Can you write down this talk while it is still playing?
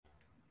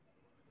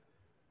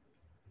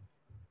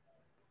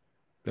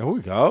There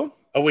we go.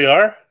 Oh, we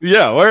are?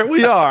 Yeah,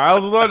 we are. I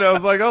was wondering. I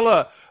was like, hold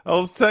up. I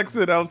was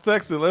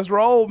texting. Let's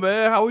roll,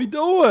 man. How we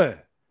doing?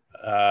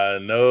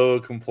 No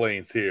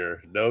complaints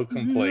here. No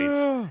complaints.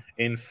 Yeah.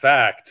 In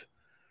fact,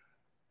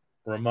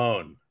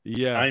 Ramon, I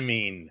Yes.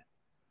 mean,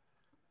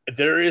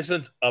 there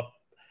isn't a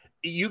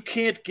you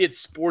can't get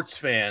sports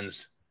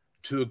fans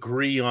to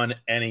agree on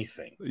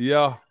anything.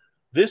 Yeah.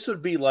 This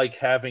would be like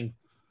having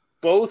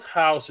both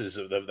houses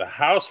of the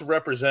House of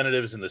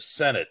Representatives and the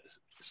Senate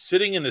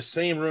sitting in the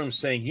same room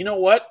saying, you know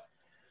what?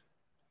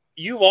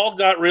 You've all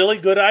got really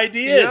good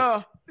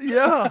ideas.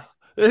 Yeah.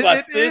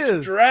 But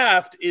this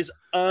draft is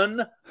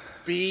unbelievable.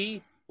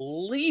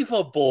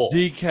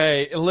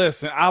 DK,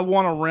 listen, I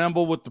want to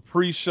ramble with the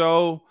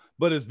pre-show,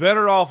 but it's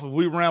better off if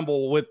we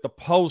ramble with the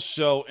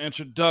post-show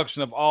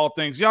introduction of all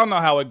things. Y'all know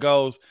how it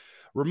goes.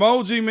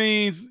 Ramoji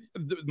means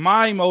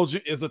my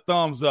emoji is a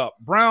thumbs up.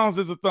 Browns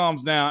is a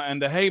thumbs down.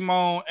 And the hey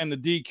moan and the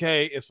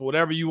DK is for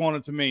whatever you want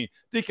it to mean.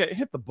 DK,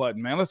 hit the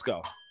button, man. Let's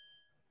go.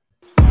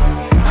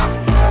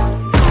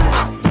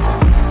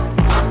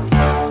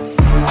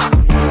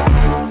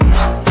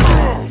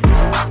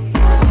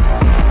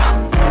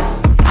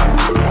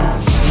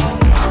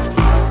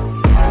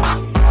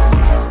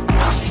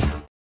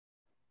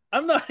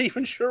 I'm not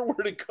even sure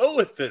where to go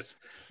with this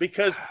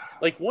because,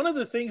 like, one of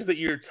the things that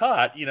you're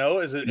taught,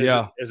 as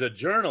a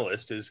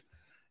journalist is,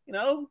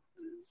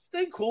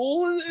 stay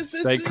cool.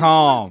 Stay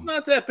calm. It's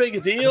not that big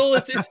a deal.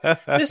 This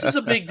is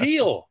a big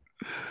deal.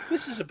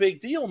 This is a big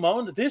deal,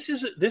 Moan. This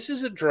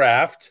is a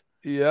draft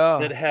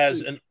that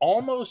has an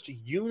almost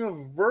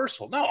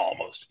universal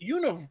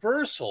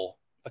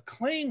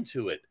acclaim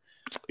to it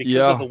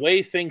because of the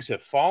way things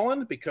have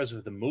fallen, because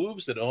of the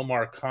moves that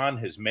Omar Khan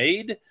has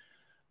made,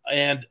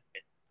 and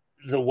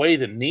the way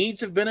the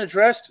needs have been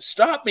addressed.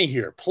 Stop me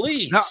here,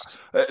 please. Now,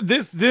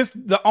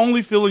 the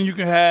only feeling you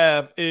can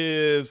have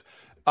is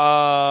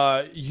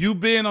you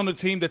being on a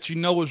team that you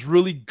know is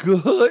really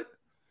good,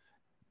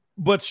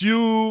 but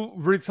you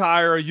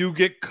retire, you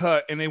get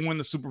cut, and they win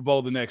the Super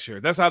Bowl the next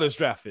year. That's how this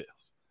draft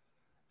feels.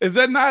 Is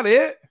that not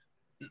it?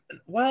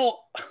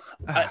 Well,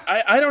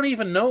 I don't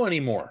even know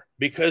anymore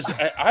because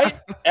I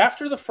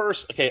after the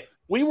first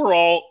we were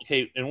all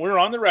and we're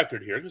on the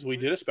record here because we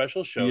did a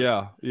special show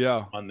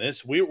on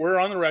this. We're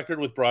on the record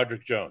with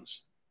Broderick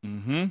Jones.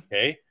 Mm-hmm.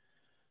 Okay.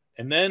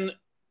 And then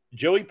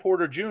Joey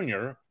Porter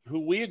Jr., who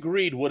we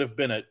agreed would have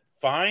been a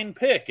fine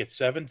pick at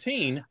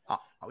 17.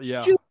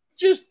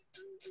 Just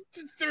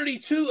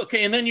 32.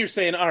 Okay. And then you're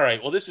saying, all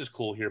right, well, this is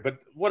cool here, but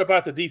what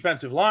about the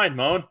defensive line,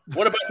 Moan?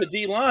 What about the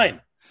D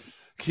line?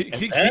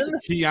 Keanu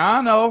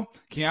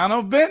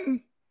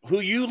Benton, who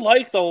you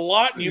liked a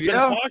lot, and you've been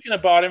talking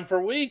about him for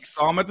weeks.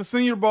 Saw him at the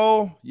Senior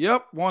Bowl.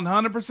 Yep,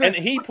 100%. And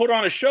he put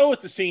on a show at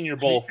the Senior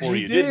Bowl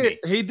didn't he?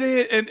 He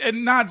did,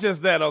 and not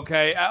just that.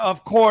 Okay,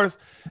 of course,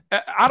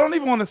 I don't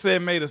even want to say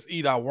it made us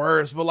eat our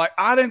words, but like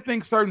I didn't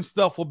think certain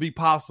stuff would be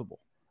possible.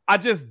 I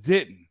just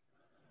didn't.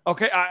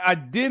 Okay, I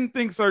didn't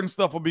think certain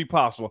stuff would be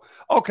possible.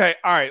 Okay,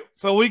 all right.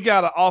 So we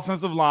got an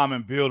offensive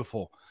lineman,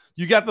 beautiful.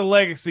 You got the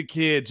legacy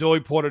kid, Joey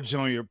Porter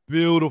Jr.,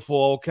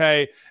 beautiful,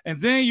 okay? And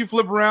then you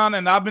flip around,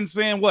 and I've been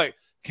saying, what,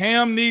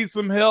 Cam needs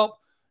some help.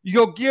 You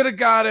go get a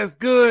guy that's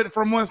good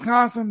from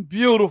Wisconsin,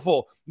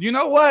 beautiful. You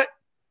know what?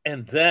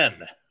 And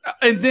then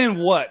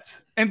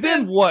what?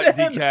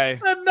 DK?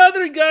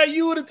 Another guy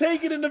you would have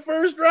taken in the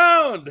first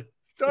round.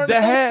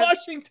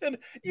 Washington.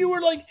 You were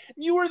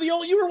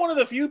one of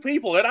the few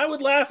people, and I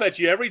would laugh at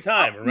you every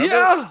time.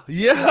 Remember?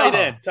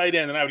 Yeah. Tight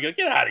end, and I would go,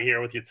 get out of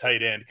here with your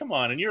tight end. Come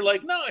on, and you're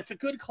like, no, it's a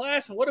good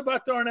class. And what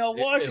about Darnell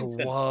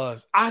Washington? It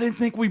was. I didn't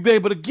think we'd be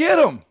able to get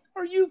him.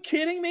 Are you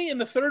kidding me? In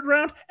the third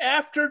round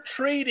after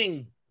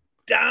trading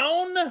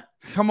down?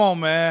 Come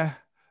on, man.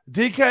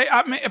 DK.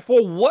 I mean,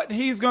 for what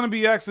he's going to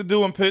be asked to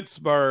do in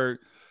Pittsburgh,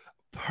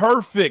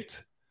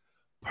 perfect.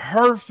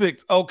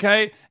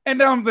 Okay. And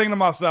then I'm thinking to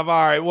myself,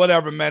 all right,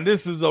 whatever, man,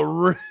 this is a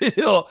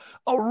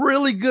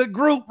really good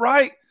group,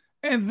 right?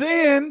 And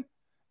then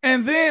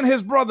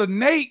his brother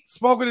Nate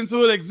spoke it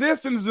into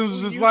existence and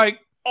was just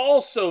like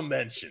also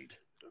mentioned.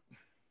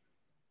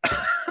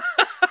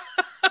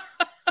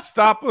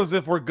 Stop us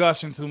if we're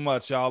gushing too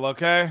much, y'all,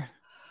 okay?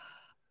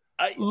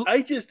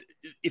 I just,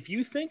 if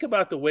you think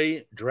about the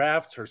way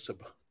drafts are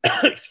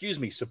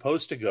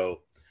supposed to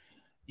go,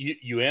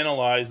 You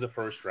analyze the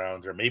first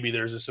round, or maybe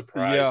there's a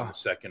surprise in the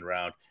second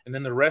round, and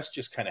then the rest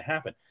just kind of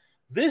happen.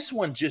 This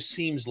one just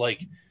seems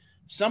like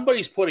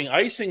somebody's putting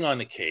icing on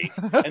the cake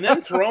and then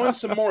throwing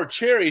some more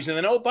cherries, and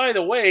then, oh, by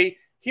the way,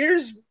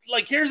 here's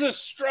a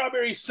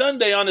strawberry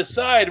sundae on the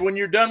side when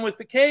you're done with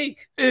the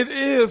cake. It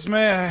is,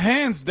 man.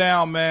 Hands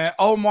down, man.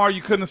 Omar,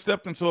 you couldn't have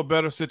stepped into a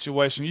better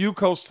situation. You,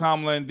 Coach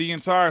Tomlin, the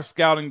entire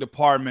scouting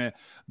department,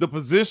 the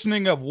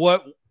positioning of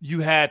what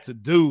you had to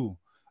do.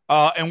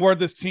 And where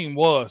this team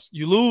was.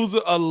 You lose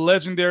a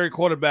legendary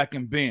quarterback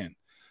in Ben.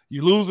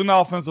 You lose an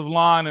offensive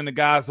line and the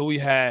guys that we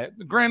had.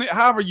 Granted,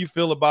 however you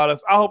feel about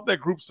us, I hope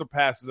that group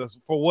surpasses us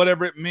for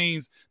whatever it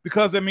means,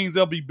 because it means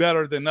they'll be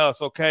better than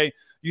us, okay?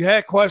 You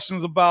had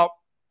questions about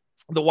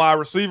the wide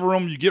receiver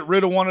room. You get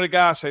rid of one of the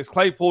guys, Chase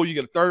Claypool. You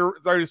get a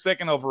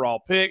 32nd overall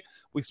pick.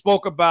 We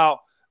spoke about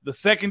the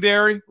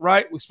secondary,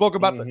 right? We spoke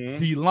about the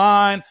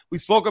D-line. We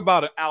spoke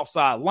about an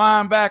outside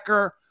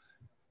linebacker.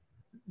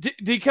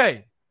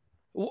 DK,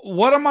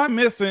 what am I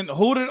missing?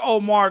 Who did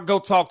Omar go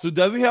talk to?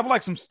 Does he have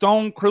like some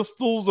stone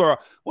crystals, or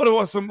what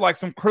was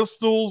some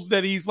crystals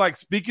that he's like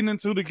speaking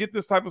into to get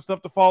this type of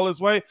stuff to fall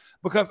his way?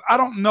 Because I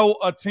don't know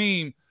a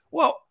team.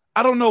 Well,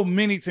 I don't know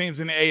many teams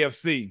in the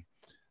AFC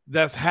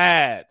that's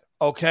had,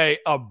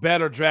 a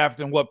better draft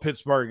than what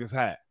Pittsburgh has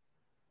had.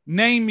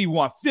 Name me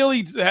one.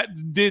 Philly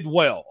did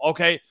well,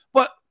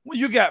 but when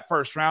you got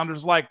first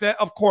rounders like that,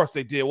 of course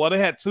they did well. They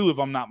had 2, if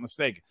I'm not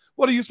mistaken.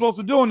 What are you supposed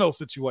to do in those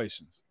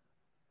situations?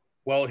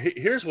 Well,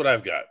 here's what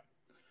I've got.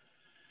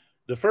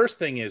 The first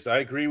thing is, I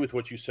agree with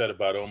what you said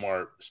about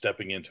Omar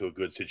stepping into a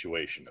good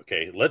situation.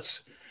 Okay,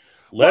 let's.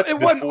 It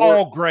wasn't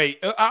all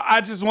great.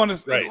 I just want to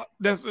say,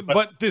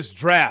 but this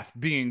draft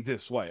being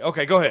this way.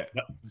 Okay, go ahead.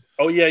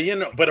 Oh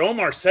yeah, but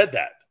Omar said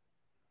that.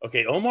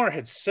 Okay, Omar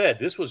had said,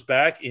 this was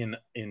back in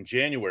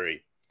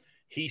January.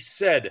 He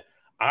said,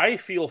 I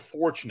feel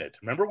fortunate.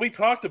 Remember we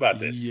talked about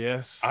this?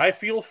 Yes. I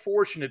feel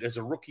fortunate as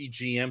a rookie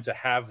GM to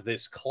have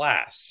this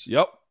class.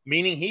 Yep.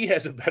 Meaning he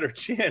has a better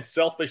chance,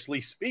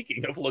 selfishly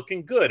speaking, of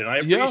looking good. And I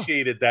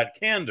appreciated that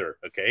candor,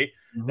 okay?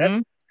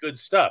 That's good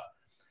stuff.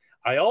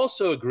 I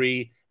also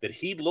agree that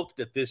he looked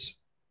at this.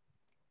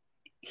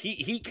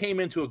 He came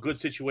into a good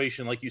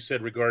situation, like you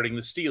said, regarding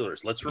the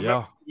Steelers. Let's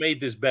remember who made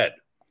this bet.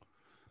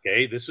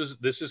 Okay, this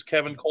is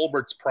Kevin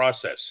Colbert's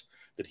process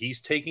that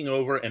he's taking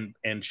over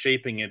and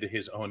shaping into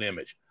his own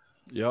image.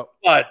 Yep.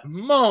 But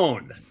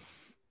Moan,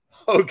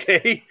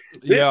 okay,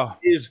 this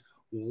is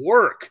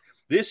work.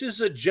 This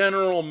is a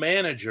general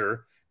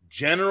manager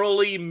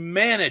generally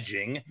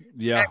managing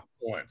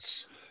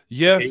excellence.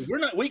 Yes.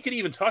 Okay? We could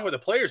even talk about the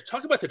players,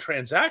 talk about the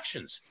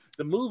transactions,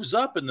 the moves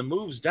up and the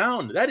moves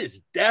down. That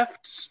is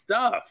deft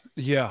stuff.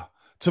 Yeah.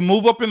 To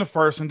move up in the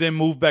first and then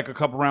move back a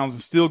couple rounds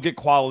and still get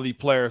quality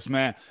players,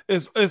 man,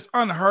 it's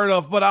unheard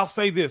of. But I'll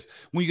say this.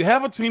 When you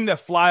have a team that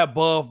fly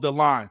above the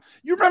line,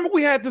 you remember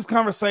we had this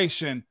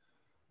conversation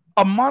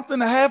a month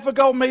and a half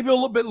ago, maybe a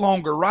little bit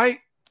longer, right?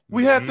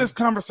 We had this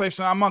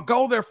conversation. I'm going to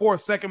go there for a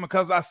second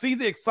because I see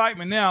the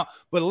excitement now,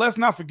 but let's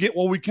not forget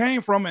where we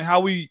came from and how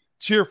we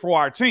cheer for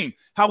our team,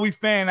 how we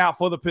fan out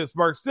for the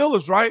Pittsburgh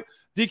Steelers, right?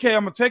 DK,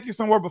 I'm going to take you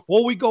somewhere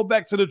before we go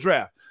back to the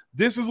draft.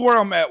 This is where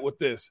I'm at with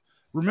this.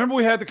 Remember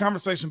we had the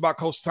conversation about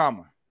Coach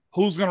Tomlin.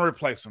 Who's going to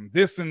replace him?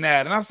 This and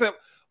that. And I said,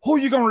 who are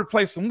you going to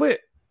replace him with?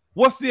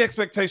 What's the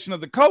expectation of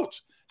the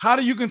coach? How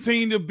do you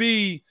continue to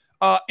be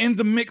in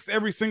the mix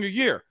every single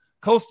year?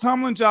 Coach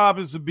Tomlin's job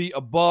is to be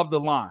above the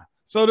line.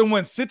 So then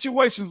when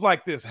situations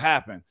like this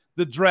happen,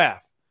 the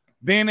draft,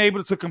 being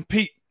able to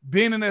compete,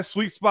 being in that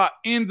sweet spot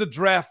in the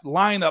draft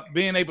lineup,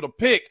 being able to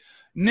pick,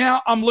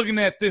 now I'm looking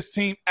at this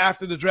team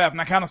after the draft, and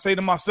I kind of say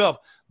to myself,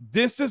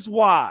 this is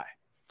why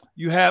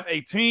you have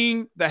a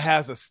team that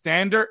has a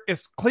standard.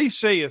 It's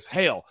cliche as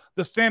hell.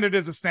 The standard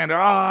is a standard.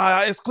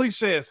 It's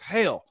cliche as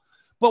hell.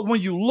 But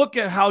when you look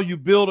at how you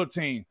build a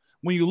team,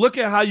 when you look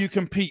at how you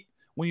compete,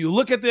 when you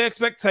look at the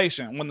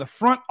expectation, when the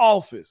front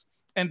office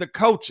and the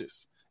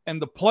coaches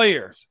and the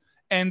players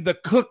and the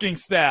cooking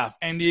staff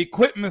and the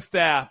equipment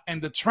staff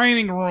and the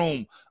training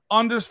room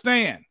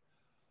understand,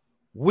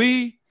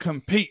 we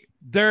compete.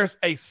 There's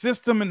a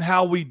system in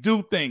how we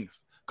do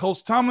things.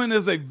 Coach Tomlin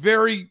is a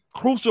very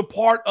crucial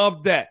part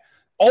of that.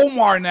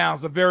 Omar now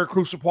is a very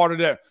crucial part of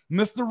that.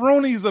 Mr.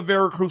 Rooney is a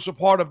very crucial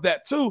part of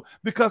that too,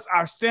 because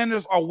our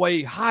standards are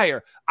way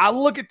higher. I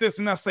look at this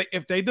and I say,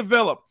 if they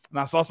develop, and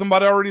I saw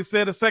somebody already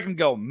said a second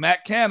ago,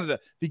 Matt Canada,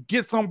 if he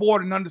gets on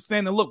board and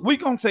understanding, look, we're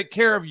going to take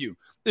care of you.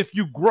 If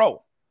you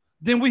grow,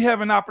 then we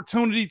have an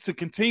opportunity to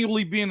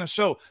continually be in the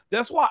show.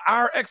 That's why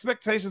our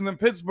expectations in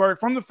Pittsburgh,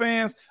 from the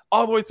fans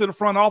all the way to the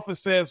front office,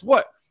 says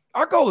what?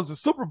 Our goal is a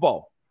Super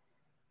Bowl.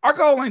 Our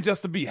goal ain't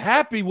just to be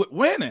happy with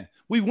winning.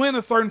 We win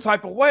a certain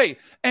type of way.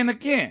 And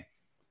again,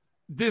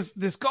 this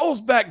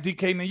goes back,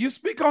 DK. Now, you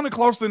speak on it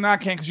closer than I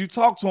can because you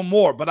talk to him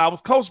more, but I was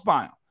coached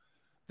by him.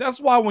 That's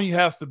why when you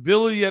have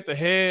stability at the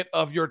head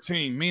of your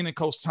team, meaning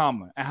Coach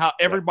Tomlin, and how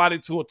everybody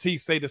to a T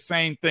say the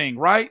same thing,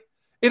 right?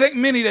 It ain't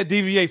many that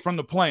deviate from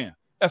the plan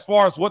as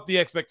far as what the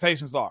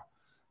expectations are.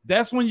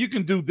 That's when you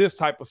can do this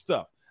type of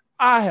stuff.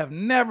 I have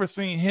never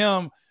seen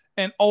him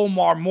and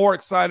Omar more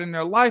excited in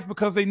their life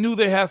because they knew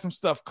they had some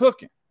stuff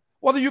cooking.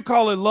 Whether you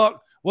call it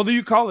luck, whether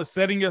you call it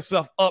setting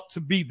yourself up to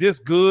be this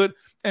good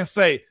and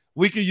say,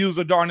 we could use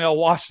a Darnell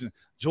Washington,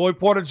 Joey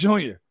Porter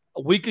Jr.,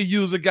 we could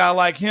use a guy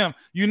like him.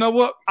 You know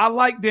what? I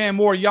like Dan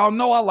Moore. Y'all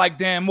know I like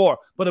Dan Moore.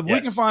 But if we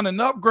can find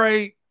an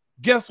upgrade,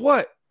 guess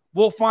what?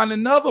 We'll find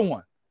another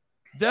one.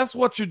 That's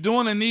what you're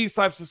doing in these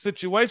types of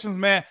situations,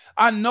 man.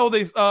 I know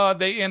they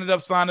ended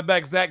up signing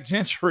back Zach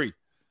Gentry.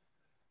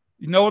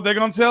 You know what they're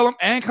going to tell him?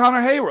 And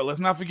Connor Hayward. Let's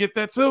not forget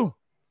that too.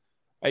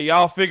 Hey,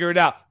 y'all figure it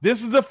out.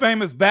 This is the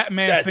famous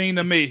Batman scene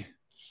to me.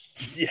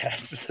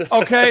 Yes.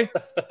 Okay.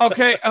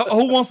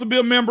 Who wants to be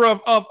a member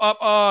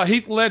of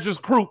Heath Ledger's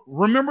crew?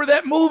 Remember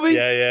that movie?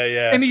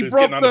 Yeah. And he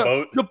broke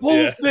the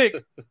pool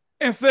stick.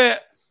 and said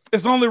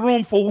it's only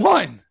room for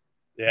one.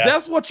 Yeah.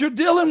 That's what you're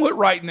dealing with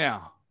right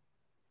now.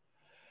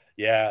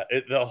 Yeah,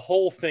 the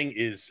whole thing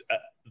is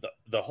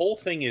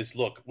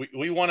look,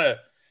 we want to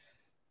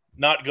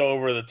not go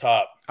over the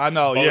top. I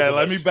know. Yeah,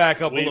 let me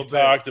back up a little bit.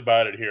 We've talked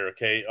about it here,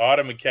 okay?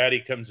 Autumn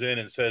McCaddy comes in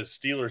and says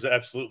Steelers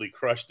absolutely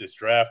crushed this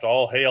draft.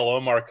 All hail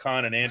Omar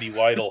Khan and Andy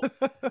Weidel.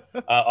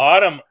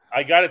 Autumn,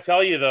 I got to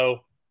tell you,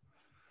 though,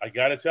 I'm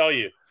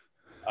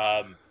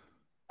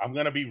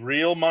going to be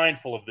real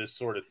mindful of this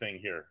sort of thing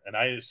here. And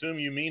I assume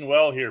you mean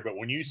well here, but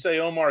when you say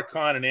Omar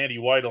Khan and Andy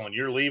Weidel and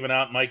you're leaving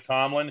out Mike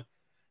Tomlin,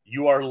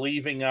 you are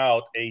leaving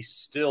out a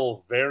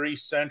still very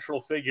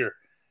central figure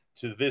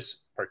to this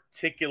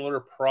particular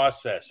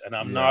process. And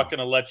I'm not going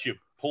to let you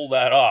pull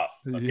that off.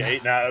 Okay.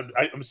 Yeah. Now,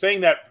 I'm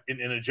saying that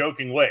in a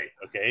joking way.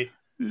 Okay.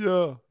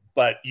 Yeah.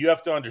 But you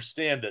have to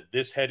understand that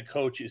this head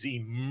coach is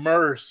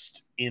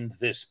immersed in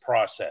this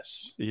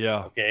process.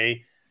 Yeah.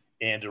 Okay.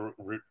 And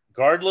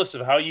regardless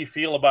of how you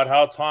feel about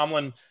how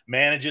Tomlin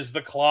manages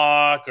the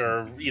clock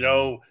or,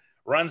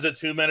 runs a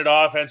 2-minute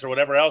offense or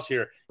whatever else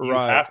here, you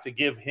have to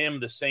give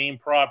him the same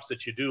props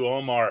that you do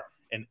Omar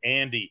and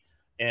Andy.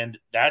 And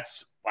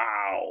that's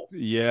wow.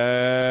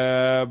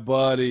 Yeah,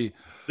 buddy.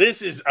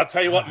 This is, I'll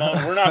tell you what, Mo,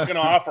 we're not going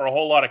to offer a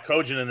whole lot of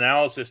cogent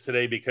analysis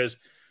today because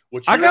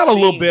I got a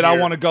little bit here, I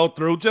want to go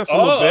through, just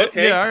a little bit.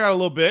 Okay. Yeah, I got a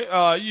little bit.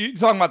 You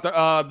talking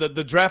about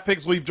the draft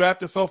picks we've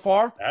drafted so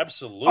far?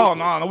 Absolutely. Oh,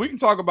 no. We can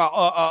talk about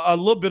a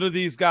little bit of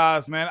these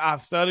guys, man.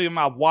 I've studied them.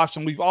 I've watched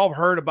them. We've all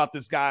heard about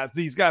these guys.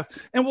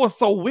 And what's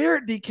so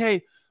weird,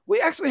 DK,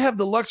 we actually have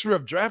the luxury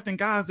of drafting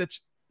guys that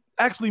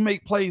actually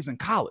make plays in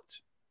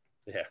college.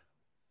 Yeah,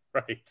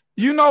 right.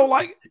 You don't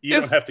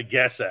have to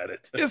guess at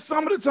it. It's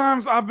some of the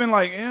times I've been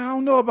like, I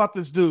don't know about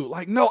this dude.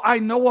 Like, no, I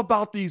know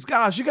about these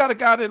guys. You got a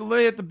guy that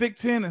led the Big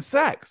Ten in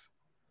sacks.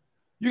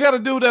 You got a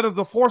dude that is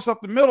a force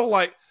up the middle,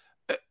 like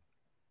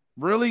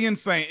really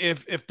insane.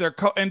 If they're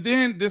and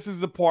then this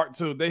is the part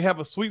too. They have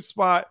a sweet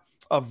spot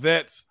of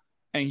vets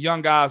and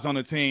young guys on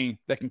the team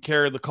that can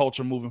carry the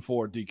culture moving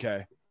forward.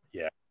 DK.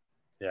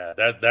 Yeah.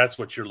 That's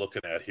what you're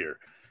looking at here.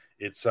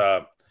 It's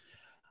I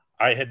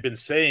had been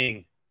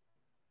saying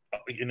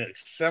in a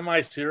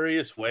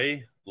semi-serious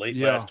way late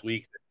last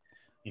week,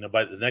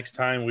 by the next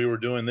time we were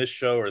doing this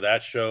show or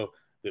that show,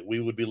 that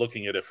we would be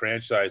looking at a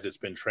franchise that's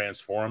been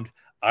transformed.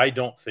 I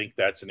don't think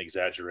that's an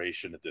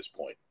exaggeration at this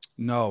point.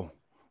 No.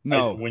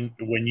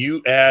 When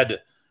you add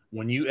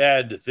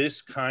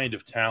this kind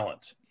of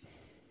talent,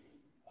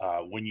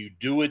 when you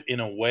do it in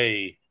a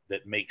way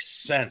that makes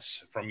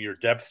sense from your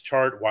depth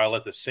chart, while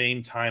at the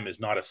same time is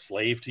not a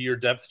slave to your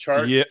depth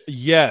chart. Yeah.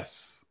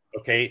 Yes.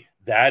 Okay.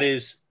 That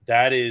is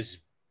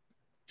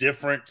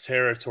different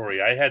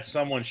territory. I had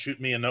someone shoot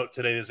me a note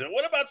today that said,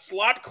 what about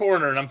slot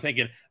corner? And I'm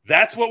thinking,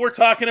 that's what we're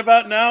talking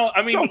about now?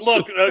 I mean,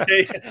 look,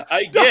 okay,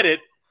 I get it.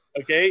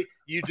 Okay.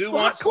 You do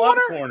want slot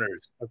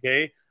corners.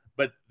 Okay.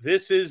 But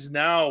this is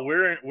now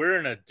we're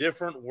in a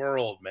different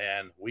world,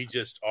 man. We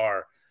just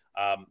are.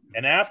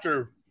 And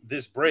after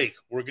this break,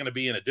 we're going to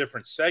be in a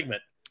different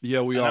segment.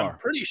 Yeah, we are. I'm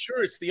pretty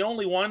sure it's the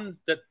only one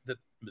that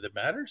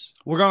matters.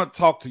 We're going to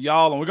talk to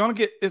y'all, and we're going to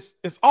get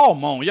it's all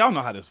Moan. Y'all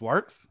know how this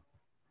works.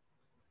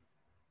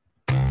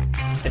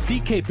 At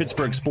DK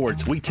Pittsburgh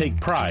Sports, we take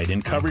pride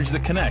in coverage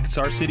that connects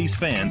our city's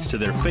fans to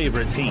their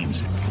favorite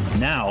teams.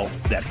 Now,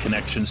 that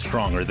connection's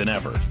stronger than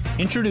ever.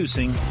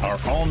 Introducing our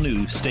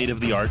all-new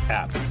state-of-the-art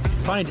app.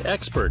 Find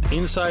expert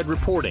inside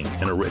reporting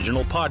and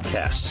original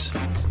podcasts.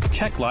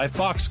 Check live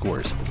box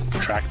scores.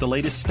 Track the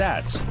latest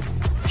stats.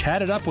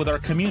 Chat it up with our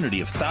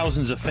community of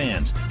thousands of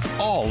fans,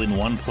 all in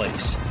one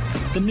place.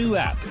 The new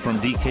app from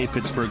DK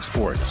Pittsburgh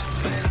Sports.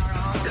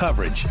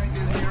 Coverage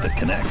that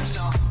connects.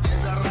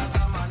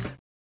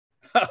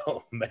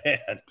 Oh,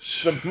 man.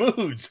 The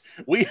moods.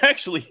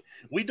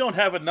 We don't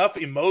have enough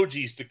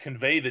emojis to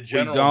convey the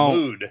general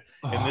mood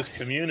in this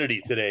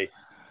community today.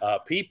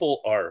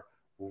 People are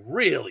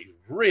really,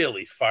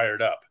 really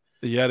fired up.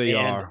 Yeah, they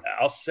are.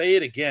 I'll say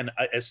it again.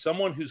 As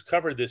someone who's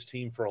covered this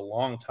team for a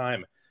long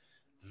time,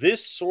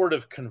 this sort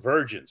of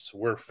convergence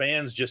where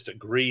fans just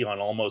agree on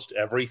almost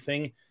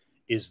everything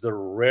is the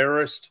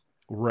rarest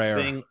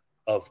thing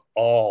of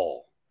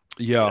all.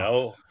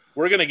 Yeah.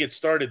 We're going to get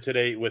started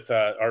today with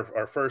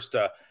our first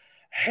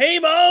 "Hey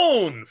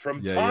Moan"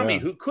 from Tommy,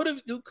 who could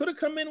have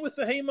come in with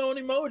the "Hey Moan"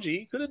 emoji.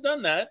 He could have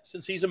done that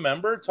since he's a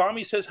member.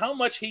 Tommy says, "How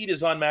much heat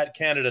is on Matt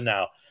Canada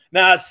now?"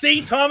 Now,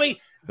 see,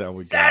 Tommy,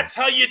 that's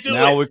how you do it.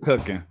 Now we're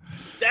cooking.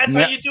 That's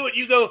how you do it.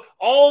 You go,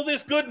 all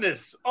this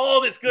goodness.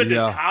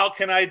 Yeah. How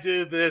can I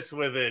do this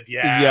with it?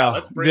 Yeah.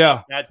 Let's bring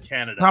up Matt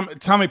Canada.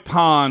 Tommy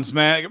Pons,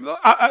 man.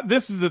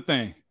 This is the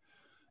thing.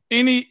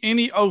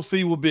 Any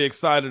OC will be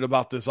excited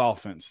about this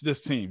offense,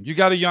 this team. You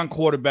got a young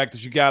quarterback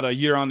that you got a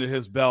year under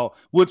his belt,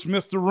 which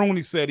Mr.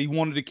 Rooney said he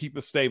wanted to keep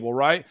it stable,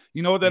 right?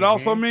 You know what that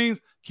also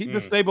means? Keep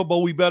it stable, but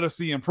we better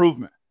see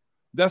improvement.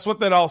 That's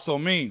what that also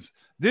means.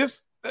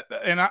 This,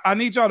 and I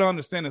need y'all to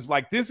understand this,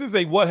 like this is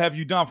a what have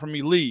you done for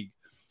me league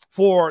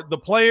for the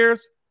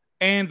players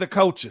and the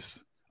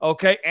coaches.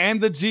 okay,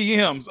 and the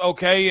GMs,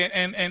 okay,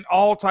 and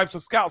all types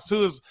of scouts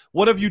too, is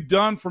what have you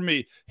done for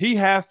me? He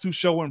has to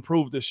show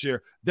improve this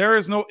year. There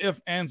is no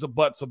ifs, ands, or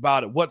buts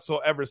about it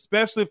whatsoever,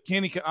 especially if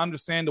Kenny can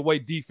understand the way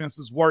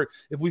defenses work.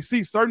 If we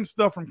see certain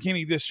stuff from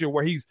Kenny this year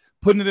where he's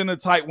putting it in a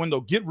tight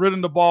window, get rid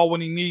of the ball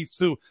when he needs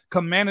to,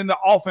 commanding the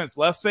offense,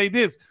 let's say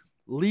this,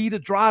 lead a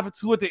drive or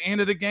two at the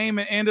end of the game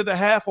and end of the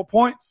half of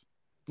points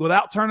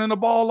without turning the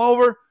ball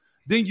over,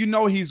 then you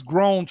know he's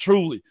grown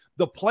truly.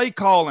 The play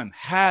calling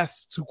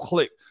has to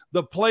click.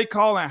 The play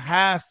calling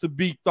has to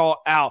be thought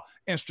out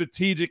and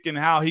strategic in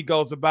how he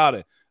goes about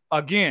it.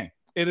 Again,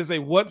 it is a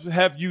what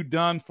have you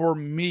done for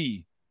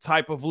me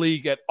type of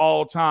league at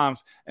all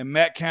times, and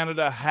Matt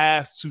Canada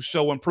has to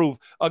show improve.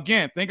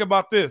 Again, think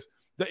about this.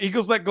 The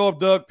Eagles let go of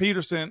Doug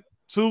Peterson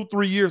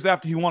 2-3 years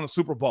after he won a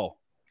Super Bowl.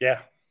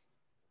 Yeah,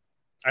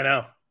 I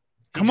know.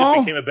 He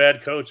became a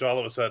bad coach all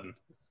of a sudden.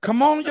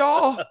 Come on,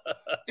 y'all.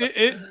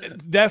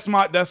 That's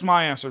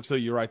my answer to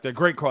you right there.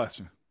 Great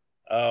question.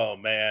 Oh,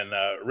 man.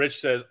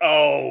 Rich says,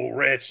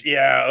 Rich.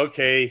 Yeah,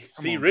 okay.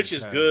 See, Rich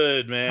is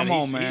good, man. Come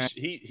on, man.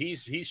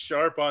 He's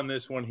sharp on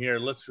this one here.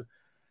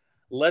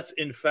 Let's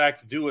in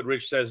fact do what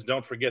Rich says.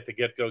 Don't forget the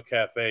Get Go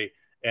Cafe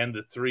and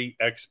the 3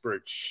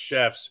 expert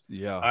chefs.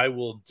 Yeah. I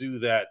will do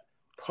that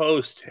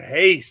post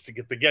haste to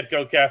get the Get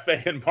Go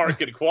Cafe, and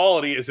market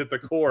quality is at the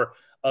core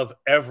of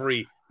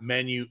every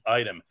menu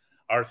item.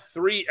 Our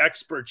 3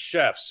 expert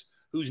chefs,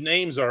 whose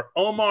names are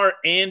Omar,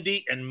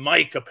 Andy, and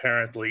Mike,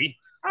 apparently.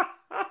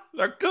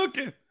 They're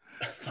cooking.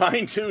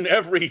 Fine-tune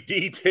every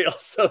detail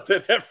so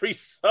that every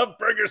sub,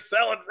 burger,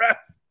 salad, wrap,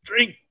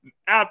 drink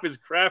app is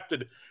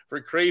crafted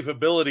for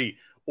craveability.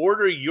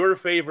 Order your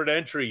favorite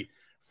entry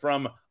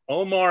from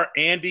Omar,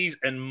 Andy's,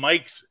 and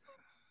Mike's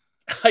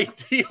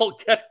ideal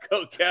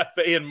Get-Go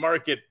Cafe and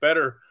Market.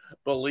 Better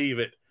believe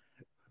it.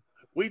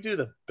 We do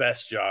the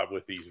best job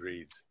with these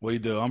reads. We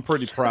do. I'm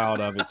pretty proud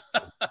of it.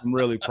 I'm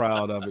really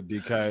proud of it,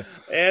 DK.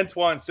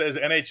 Antoine says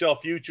NHL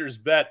futures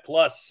bet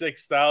plus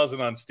 6,000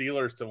 on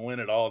Steelers to win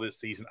it all this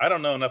season. I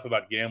don't know enough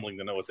about gambling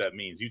to know what that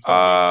means. You tell me.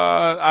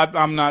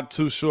 I'm not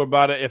too sure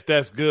about it, if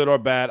that's good or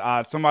bad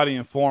odds. Somebody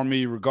inform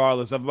me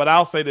regardless of it. But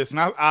I'll say this, and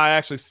I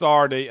actually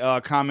started a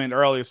comment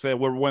earlier, said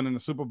we're winning the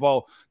Super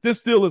Bowl. This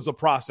still is a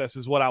process,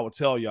 is what I would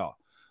tell y'all.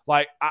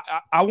 Like,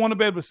 I want to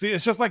be able to see it.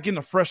 It's just like getting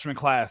a freshman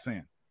class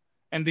in.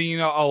 And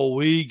then,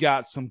 we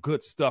got some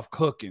good stuff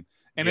cooking.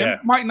 And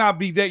It might not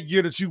be that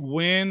year that you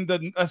win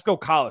the, let's go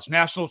college,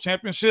 national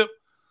championship,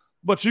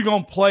 but you're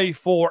going to play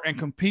for and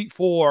compete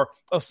for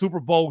a Super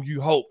Bowl, you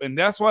hope. And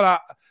that's what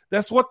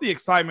the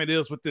excitement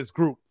is with this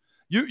group.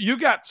 You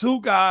got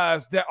 2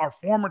 guys that are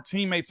former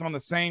teammates on the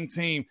same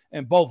team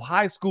in both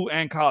high school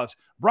and college.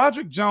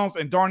 Broderick Jones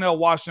and Darnell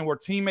Washington were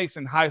teammates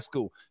in high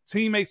school,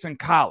 teammates in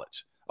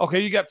college.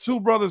 Okay, you got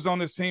 2 brothers on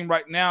this team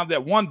right now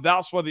that one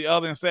vouched for the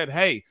other and said,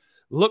 hey,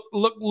 look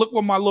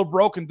what my little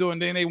bro can do,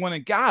 and then they went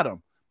and got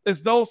him.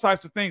 It's those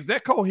types of things.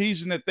 That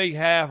cohesion that they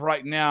have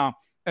right now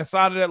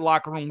inside of that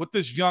locker room with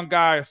this young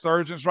guy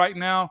Surgeons right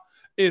now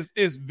is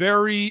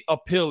very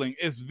appealing.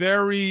 It's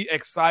very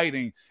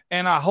exciting.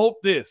 And I hope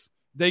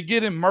they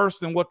get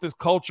immersed in what this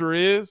culture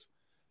is,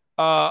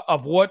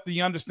 of what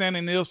the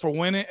understanding is for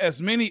winning.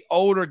 As many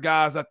older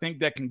guys, I think,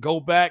 that can go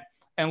back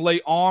and lay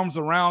arms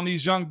around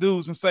these young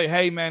dudes and say,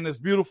 hey, man, it's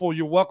beautiful.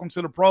 You're welcome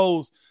to the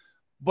pros.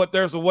 But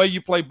there's a way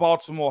you play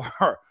Baltimore.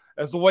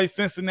 There's a way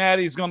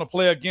Cincinnati is going to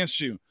play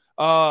against you.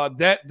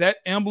 That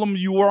emblem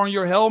you wore on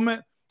your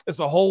helmet is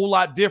a whole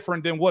lot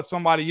different than what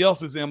somebody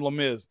else's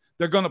emblem is.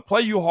 They're going to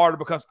play you harder,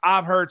 because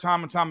I've heard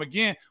time and time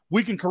again,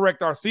 we can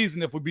correct our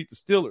season if we beat the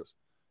Steelers.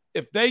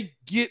 If they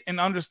get and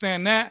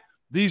understand that,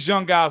 these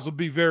young guys will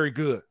be very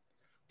good.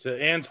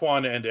 To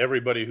Antoine and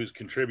everybody who's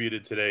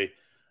contributed today,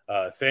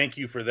 thank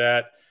you for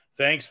that.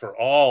 Thanks for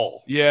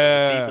all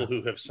the people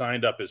who have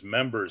signed up as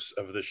members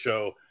of the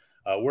show.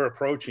 We're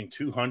approaching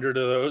 200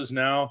 of those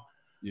now.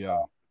 Yeah.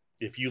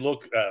 If you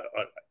look,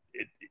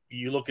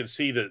 you look and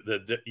see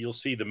you'll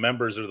see the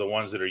members are the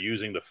ones that are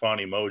using the fun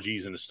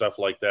emojis and stuff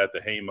like that,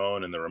 the Hey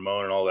Moan and the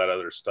Ramon and all that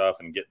other stuff,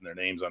 and getting their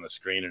names on the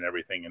screen and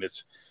everything. And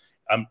it's,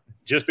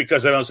 just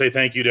because I don't say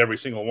thank you to every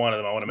single one of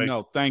them, I want to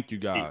make thank you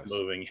guys. Keep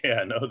moving.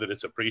 Yeah, know that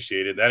it's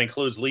appreciated. That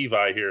includes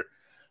Levi here,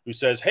 who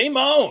says, "Hey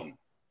Moan,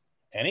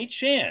 any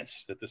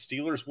chance that the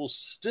Steelers will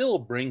still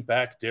bring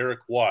back Derek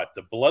Watt?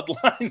 The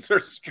bloodlines are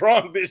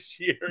strong this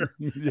year."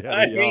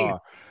 I mean,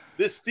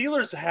 the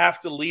Steelers have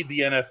to lead the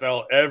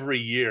NFL every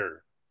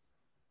year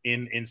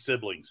in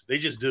siblings. They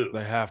just do.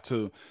 They have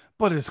to.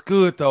 But it's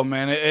good, though,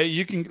 man.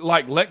 You can,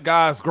 let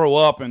guys grow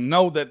up and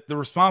know that the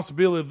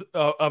responsibility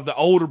of the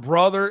older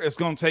brother is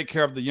going to take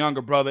care of the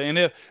younger brother. And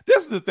if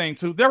this is the thing,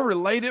 too, they're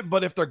related,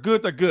 but if they're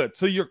good, they're good.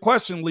 To your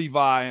question,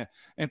 Levi,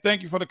 and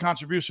thank you for the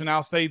contribution,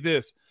 I'll say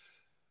this.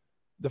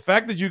 The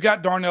fact that you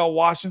got Darnell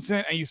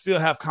Washington and you still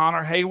have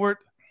Connor Hayward,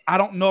 I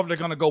don't know if they're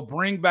going to go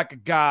bring back a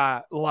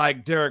guy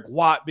like Derek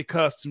Watt,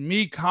 because to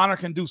me, Connor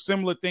can do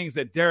similar things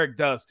that Derek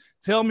does.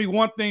 Tell me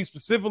one thing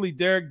specifically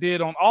Derek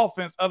did on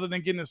offense other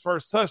than getting his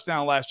first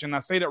touchdown last year, and I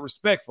say that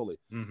respectfully.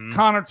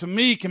 Connor, to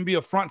me, can be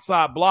a front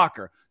side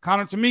blocker.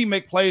 Connor, to me,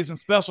 make plays in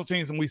special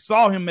teams, and we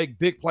saw him make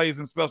big plays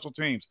in special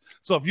teams.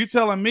 So if you're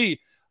telling me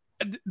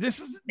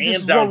this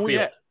is where we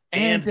at.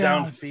 And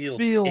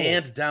downfield.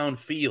 And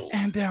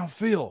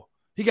downfield.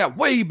 He got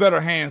way better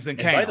hands than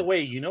Cam. By the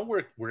way, you know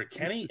where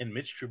Kenny and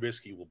Mitch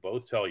Trubisky will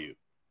both tell you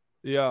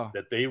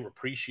that they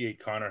appreciate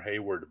Connor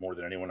Hayward more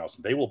than anyone else.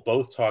 They will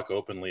both talk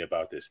openly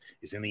about this,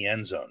 is in the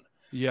end zone.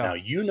 Yeah. Now,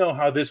 you know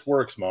how this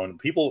works, Moan.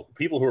 People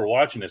who are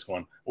watching this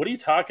going, what are you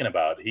talking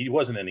about? He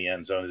wasn't in the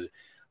end zone.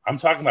 I'm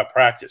talking about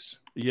practice.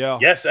 Yeah.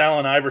 Yes,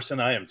 Allen Iverson,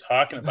 I am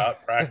talking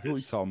about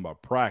practice. We're talking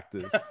about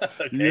practice.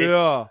 Okay?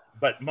 Yeah.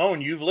 But,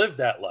 Moan, you've lived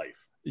that life.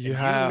 You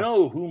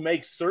know who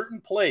makes certain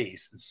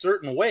plays in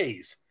certain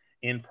ways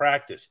in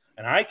practice.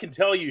 And I can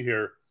tell you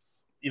here,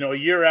 a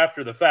year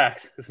after the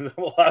fact,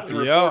 we'll have to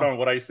report on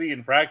what I see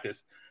in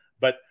practice.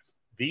 But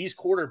these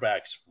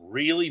quarterbacks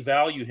really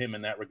value him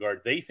in that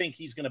regard. They think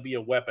he's going to be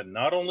a weapon,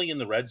 not only in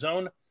the red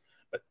zone,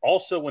 but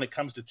also when it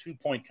comes to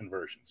 2-point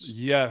conversions.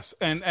 Yes.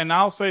 And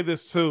I'll say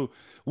this too.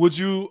 Would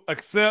you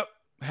accept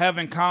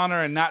having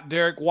Connor and not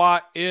Derek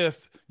Watt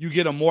if you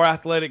get a more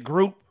athletic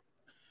group?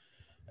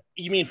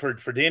 You mean for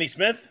Danny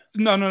Smith?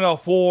 No.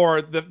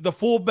 For the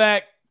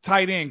fullback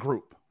tight end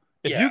group.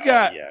 If you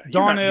got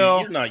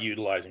Darnell, you're not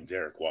utilizing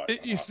Derek Watt.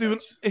 You see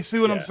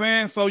what I'm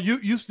saying? So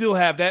you still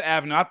have that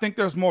avenue. I think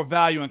there's more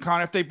value in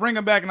Connor. If they bring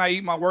him back and I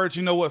eat my words,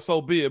 you know what,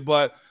 so be it.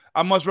 But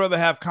I'd much rather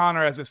have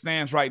Connor as it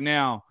stands right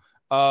now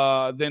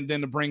than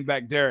to bring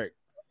back Derek.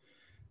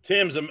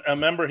 Tim's a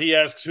member. He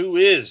asks, who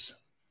is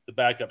the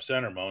backup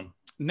center, Moan?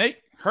 Nate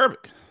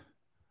Herbig.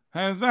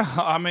 Hands down.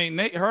 I mean,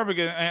 Nate Herbig,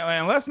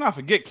 and let's not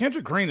forget,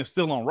 Kendrick Green is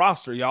still on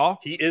roster, y'all.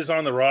 He is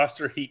on the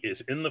roster. He is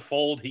in the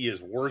fold. He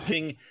is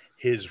working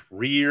his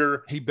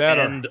rear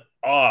end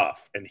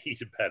off, and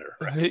he's better.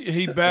 Right?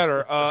 He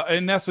better,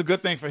 and that's a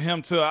good thing for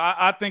him, too.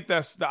 I think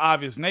that's the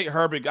obvious. Nate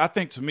Herbig, I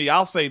think to me,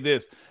 I'll say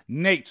this.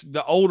 Nate,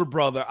 the older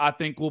brother, I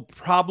think will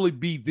probably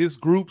be this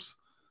group's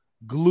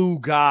glue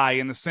guy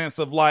in the sense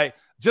of like,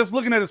 just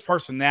looking at his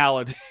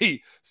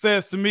personality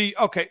says to me,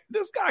 okay,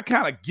 this guy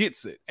kind of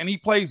gets it and he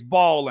plays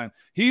ball and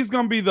he's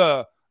going to be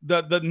the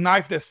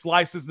knife that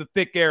slices the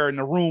thick air in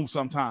the room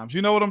sometimes.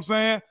 You know what I'm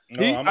saying? I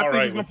think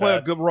he's going to play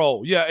a good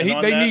role. Yeah,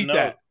 they need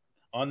that.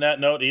 On that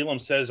note, Elam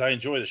says, I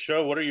enjoy the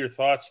show. What are your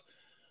thoughts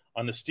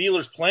on the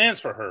Steelers' plans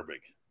for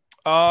Herbig?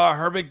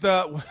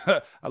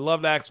 Herbig, I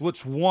love to ask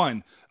which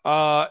one.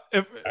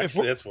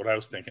 Actually, that's what I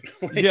was thinking.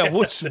 Yeah,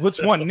 which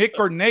one, Nick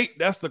or Nate?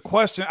 That's the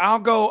question. I'll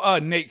go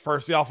Nate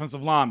first, the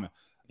offensive lineman.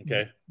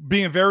 Okay,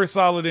 being very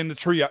solid in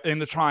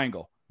the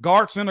triangle.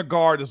 Guard, center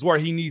guard is where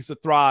he needs to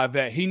thrive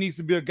at. He needs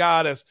to be a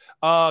guy that's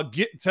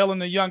telling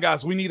the young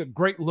guys we need a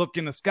great look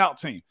in the scout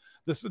team.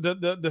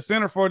 The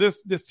center for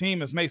this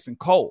team is Mason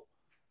Cole.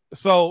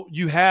 So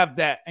you have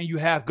that, and you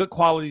have good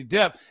quality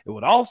depth. It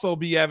would also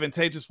be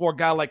advantageous for a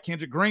guy like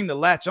Kendrick Green to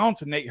latch on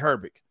to Nate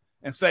Herbig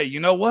and say, you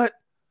know what?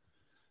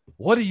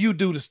 What do you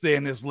do to stay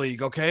in this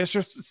league? Okay, it's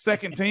your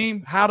second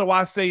team. How do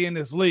I stay in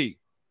this league?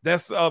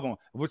 That's the other one.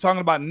 If we're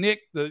talking about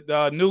Nick,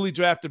 the newly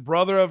drafted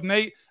brother of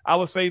Nate, I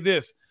would say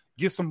this.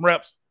 Get some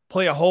reps.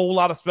 Play a whole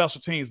lot of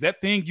special teams.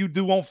 That thing you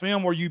do on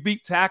film where you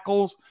beat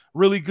tackles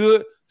really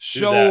good,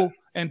 show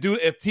and do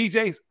it. If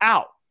TJ's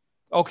out,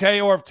 okay,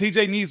 or if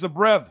TJ needs a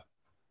breath,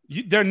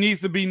 there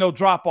needs to be no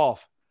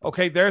drop-off.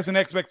 Okay, there's an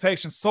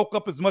expectation. Soak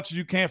up as much as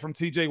you can from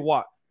TJ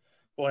Watt.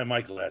 Boy, am I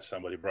glad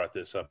somebody brought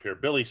this up here.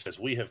 Billy says,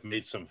 we have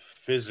made some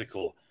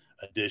physical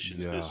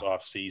additions this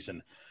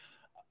offseason.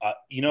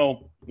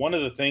 One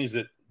of the things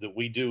that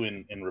we do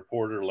in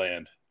reporter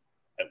land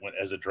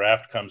as a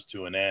draft comes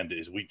to an end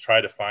is we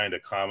try to find a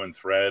common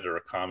thread or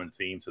a common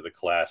theme to the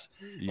class.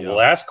 Yeah.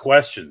 We'll ask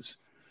questions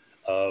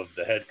of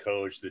the head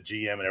coach, the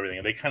GM, and everything,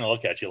 and they kind of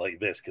look at you like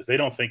this because they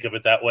don't think of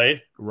it that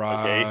way.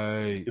 Right.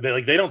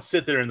 Okay? They don't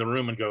sit there in the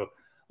room and go,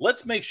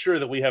 let's make sure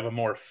that we have a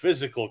more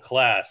physical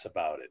class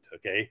about it,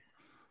 okay?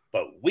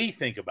 But we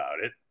think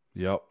about it.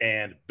 Yep.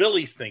 And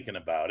Billy's thinking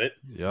about it.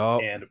 Yep.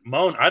 And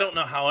Moan, I don't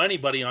know how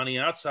anybody on the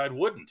outside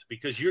wouldn't,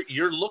 because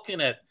you're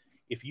looking at,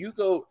 if you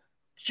go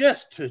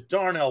just to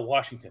Darnell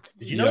Washington.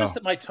 Did you notice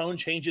that my tone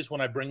changes when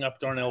I bring up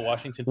Darnell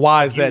Washington?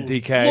 Why is that,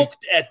 DK?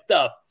 Looked at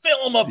the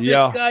film of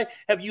this guy.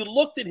 Have you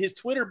looked at his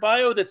Twitter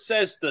bio that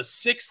says the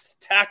sixth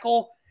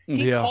tackle?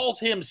 He calls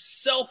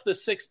himself the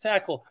sixth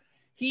tackle.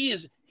 He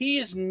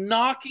is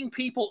knocking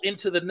people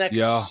into the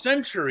next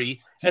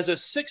century as a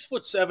 6'7",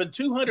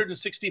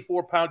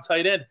 264-pound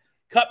tight end.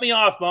 Cut me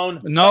off,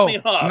 Moan. No, Cut me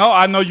off. No,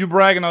 I know you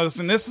bragging on this,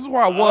 and this is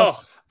where I was.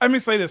 Let me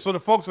say this for the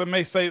folks that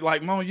may say,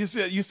 like, Moan, you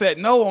said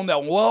no on that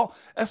one. Well,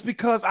 that's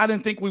because I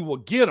didn't think we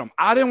would get him.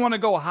 I didn't want to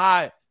go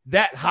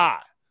that high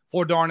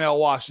for Darnell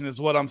Washington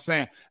is what I'm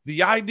saying.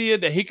 The idea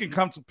that he can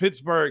come to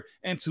Pittsburgh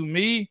and, to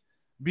me,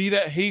 be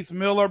that Heath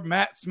Miller,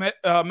 Matt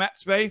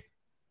Spaeth,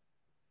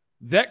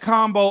 that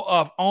combo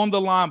of on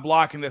the line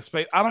blocking that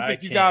space, I don't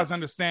think you guys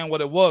understand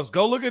what it was.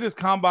 Go look at his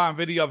combine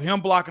video of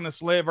him blocking the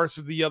sled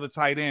versus the other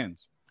tight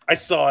ends. I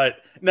saw it.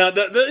 Now,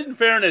 in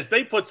fairness,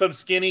 they put some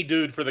skinny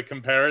dude for the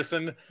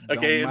comparison.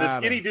 Okay, and the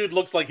skinny dude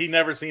looks like he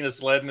never seen a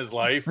sled in his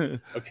life.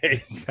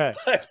 Okay,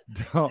 but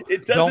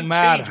it doesn't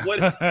matter. Change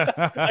what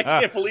I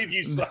can't believe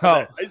you saw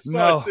that. I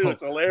saw it too.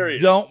 It's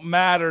hilarious. Don't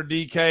matter,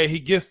 DK. He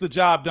gets the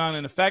job done,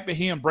 and the fact that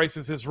he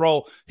embraces his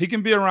role, he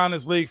can be around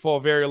this league for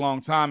a very long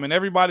time. And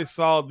everybody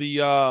saw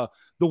the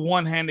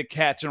one-handed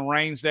catch and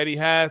range that he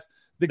has.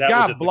 The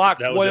guy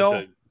blocks well.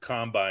 At the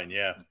combine,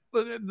 yeah.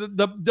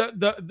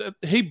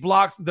 He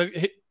blocks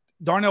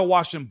Darnell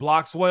Washington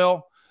blocks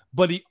well,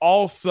 but he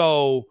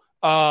also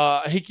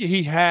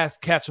he has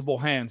catchable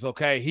hands.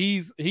 Okay,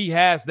 he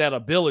has that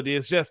ability.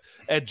 It's just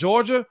at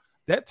Georgia,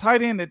 that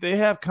tight end that they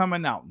have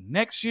coming out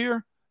next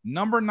year,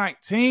 number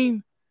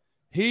 19,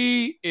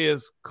 he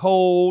is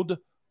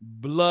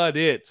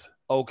cold-blooded.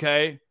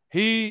 Okay,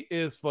 he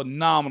is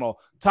phenomenal.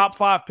 Top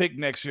 5 pick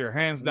next year,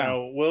 hands down.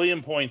 Now,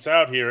 William points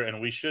out here, and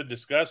we should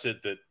discuss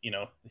it, that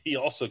he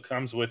also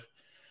comes with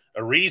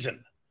a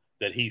reason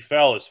that he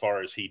fell as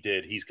far as he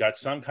did. He's got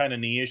some kind of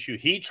knee issue.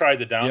 He tried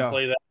to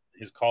downplay that in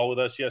his call with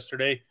us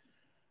yesterday,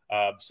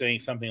 saying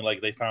something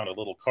like they found a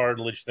little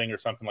cartilage thing or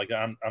something like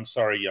that. I'm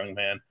sorry, young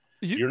man.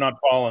 You're not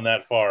falling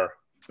that far.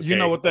 Okay? You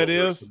know what that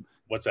is?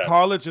 What's that?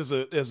 Cartilage is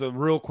a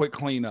real quick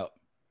cleanup.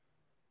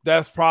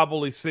 That's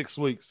probably 6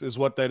 weeks is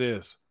what that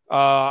is.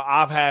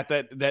 I've had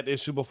that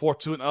issue before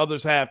too, and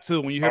others have too.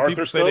 When you hear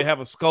people say they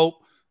have a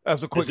scope,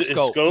 that's a quick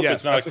scope.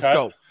 Yes, that's a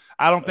scope.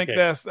 I don't think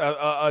that's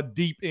a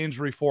deep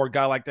injury for a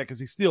guy like that because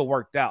he still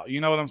worked out.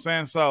 You know what I'm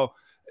saying? So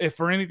if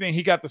for anything,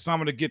 he got the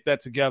summer to get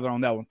that together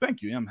on that one.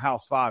 Thank you, M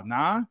House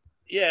 5'9".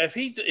 Yeah, if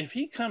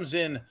he comes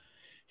in,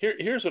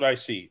 here's what I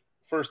see.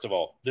 First of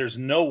all, there's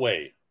no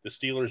way the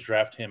Steelers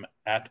draft him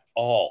at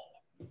all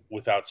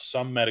without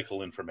some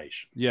medical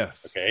information.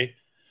 Yes. Okay.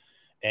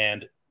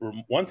 And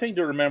one thing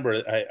to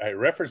remember, I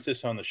referenced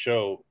this on the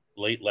show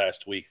late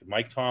last week.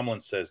 Mike Tomlin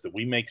says that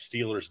we make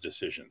Steelers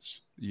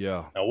decisions.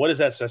 Yeah. Now, what is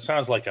that? That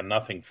sounds like a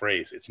nothing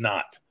phrase. It's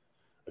not.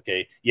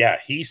 Okay. Yeah.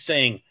 He's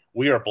saying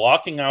we are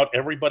blocking out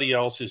everybody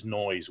else's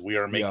noise. We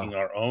are making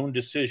our own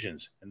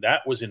decisions. And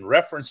that was in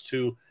reference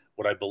to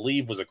what I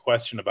believe was a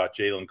question about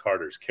Jalen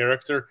Carter's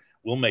character.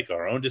 We'll make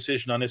our own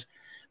decision on this.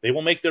 They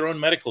will make their own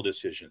medical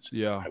decisions.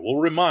 Yeah. I will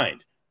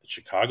remind the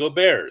Chicago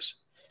Bears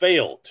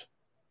failed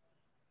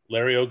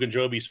Larry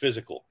Ogunjobi's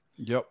physical.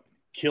 Yep.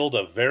 Killed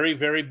a very,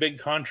 very big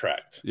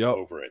contract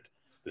over it.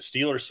 The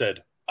Steelers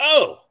said,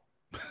 oh,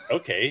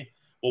 okay,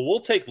 well, we'll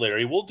take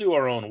Larry. We'll do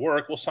our own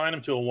work. We'll sign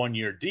him to a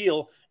 1-year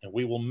deal, and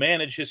we will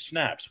manage his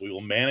snaps. We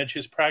will manage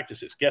his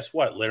practices. Guess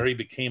what? Larry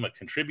became a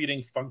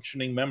contributing,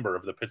 functioning member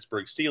of the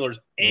Pittsburgh Steelers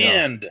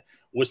and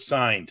was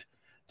signed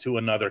to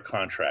another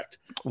contract.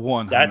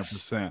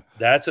 100%.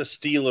 That's a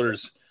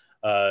Steelers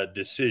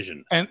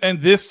decision.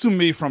 And this to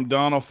me from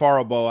Donald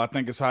Faribault, I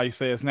think is how you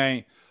say his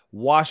name,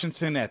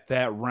 Washington at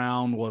that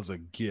round was a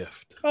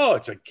gift. Oh,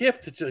 it's a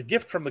gift. It's a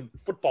gift from the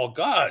football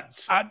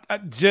gods. I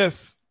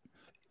just,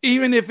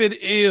 even if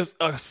it is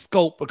a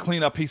scope, a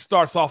cleanup, he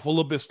starts off a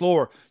little bit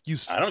slower.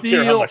 I don't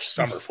care how much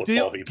summer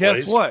football he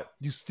plays. Guess what?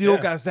 You still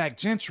got Zach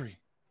Gentry.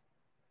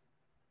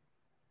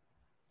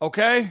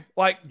 Okay?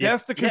 Like,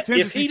 that's the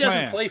contingency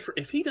plan.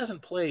 If he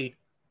doesn't play,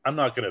 I'm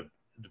going to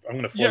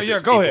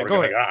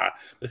go ahead.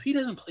 But if he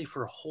doesn't play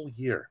for a whole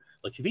year,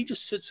 like if he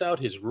just sits out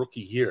his rookie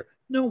year,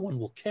 no one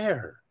will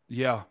care.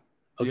 Yeah.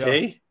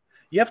 Okay. Yeah.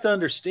 You have to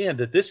understand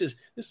that this is.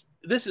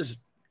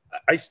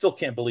 I still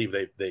can't believe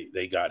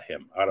they got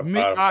him out of all of these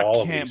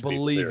people. I can't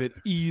believe it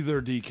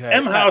either, DK.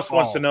 M House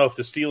wants to know if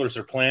the Steelers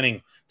are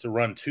planning to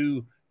run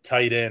 2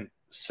 tight end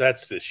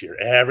sets this year.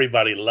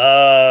 Everybody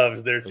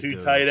loves their 2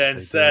 tight end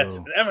sets.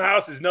 And M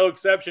House is no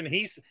exception.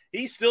 He's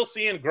still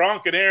seeing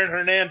Gronk and Aaron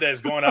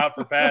Hernandez going out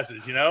for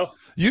passes, you know?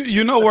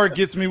 You know where it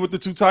gets me with the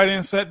 2 tight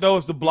end set, though,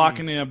 is the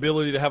blocking and the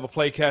ability to have a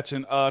play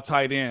catching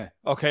tight end.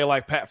 Okay,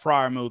 like Pat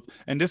Freiermuth.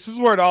 And this is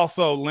where it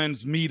also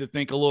lends me to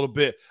think a little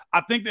bit.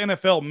 I think the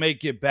NFL may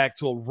get back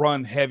to a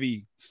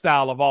run-heavy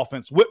style of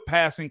offense with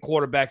passing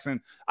quarterbacks,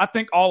 and I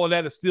think all of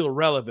that is still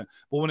relevant.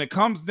 But when it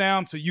comes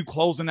down to you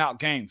closing out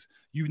games,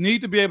 you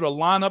need to be able to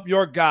line up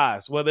your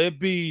guys, whether it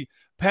be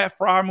Pat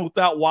Freiermuth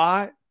out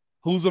wide,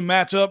 who's a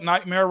matchup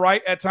nightmare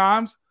right at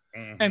times,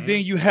 and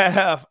then you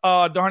have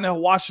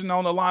Darnell Washington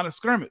on the line of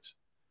scrimmage.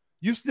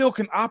 You still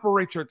can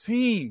operate your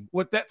team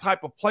with that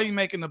type of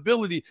playmaking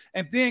ability.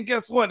 And then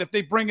guess what? If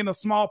they bring in a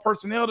small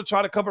personnel to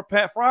try to cover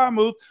Pat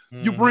Freiermuth,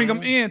 you bring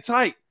them in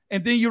tight,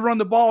 and then you run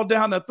the ball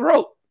down the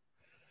throat.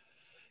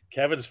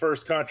 Kevin's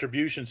first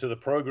contribution to the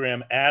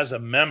program as a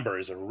member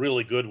is a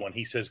really good one.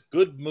 He says,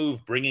 good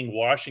move bringing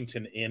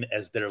Washington in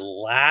as their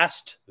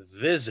last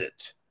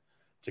visit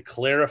to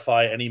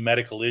clarify any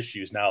medical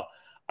issues. Now,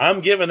 I'm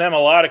giving them a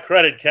lot of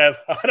credit, Kev.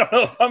 I don't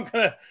know if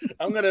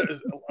I'm gonna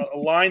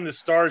align the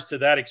stars to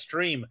that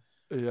extreme.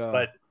 Yeah.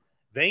 But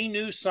they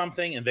knew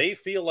something, and they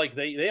feel like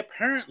they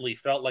apparently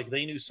felt like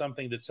they knew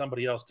something that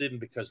somebody else didn't,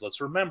 because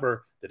let's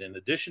remember that in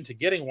addition to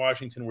getting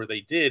Washington where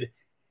they did,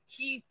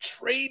 He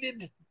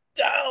traded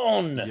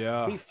down.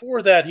 Yeah.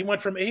 Before that, he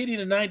went from 80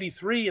 to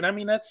 93. And I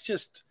mean, that's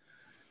just,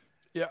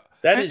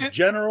 that is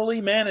generally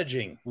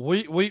managing.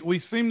 We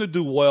seem to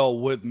do well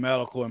with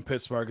medical in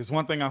Pittsburgh. It's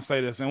one thing I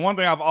say this, and one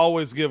thing I've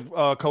always give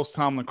Coach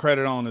Tomlin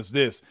credit on is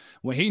this: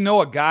 when he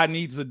know a guy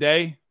needs a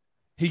day,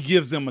 he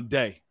gives them a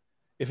day.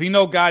 If he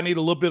know guy need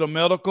a little bit of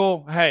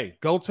medical, hey,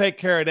 go take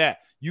care of that.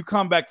 You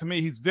come back to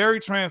me. He's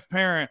very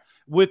transparent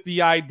with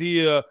the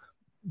idea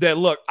that,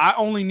 look, I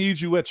only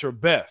need you at your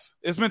best.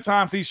 It's been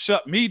times he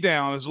shut me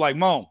down. It's like,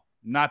 Moan,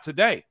 not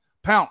today.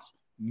 Pounce,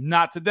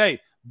 not today.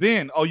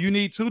 Ben, oh, you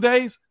need 2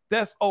 days?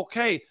 That's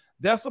okay.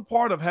 That's a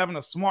part of having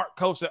a smart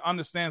coach that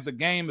understands the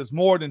game is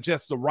more than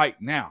just the right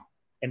now.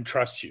 And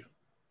trusts you.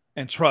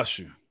 And trust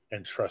you.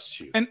 And trusts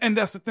you. And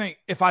that's the thing.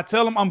 If I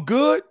tell him I'm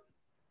good,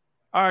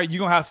 all right, you're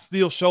going to have to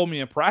still show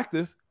me in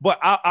practice. But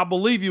I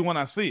believe you when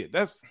I see it.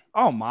 That's,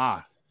 oh,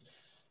 my.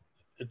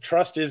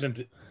 Trust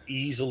isn't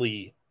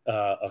easily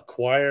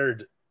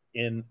acquired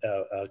in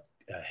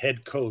a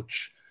head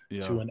coach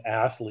to an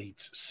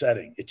athlete's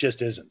setting. It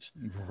just isn't.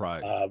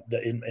 Right.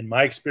 In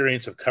my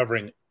experience of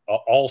covering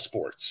all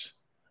sports,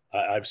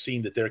 I've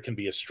seen that there can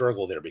be a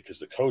struggle there because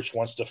the coach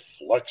wants to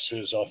flex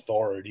his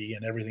authority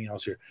and everything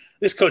else here.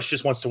 This coach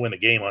just wants to win a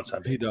game on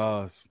Sunday. He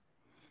does.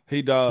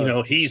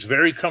 He's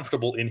very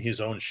comfortable in his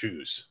own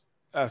shoes.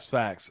 That's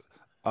facts.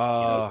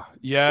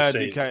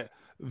 DK.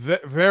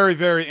 Very,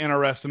 very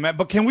interesting, Matt.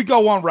 But can we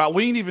go one route?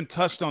 We ain't even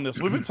touched on this.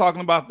 We've been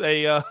talking about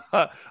a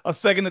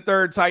second and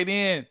third tight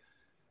end.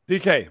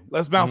 DK,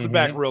 let's bounce it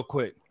back real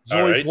quick.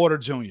 Joey Porter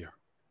Jr.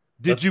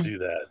 Let's do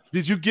that.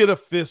 Did you get a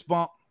fist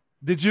bump?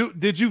 Did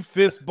you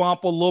fist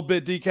bump a little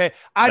bit, DK?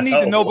 I need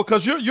to know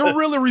because you're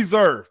really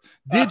reserved.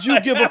 Did you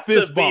give a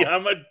fist bump?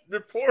 I'm a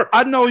reporter.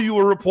 I know you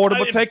were a reporter,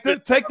 but take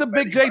the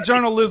Big J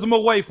journalism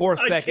away for a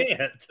second. I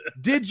can't.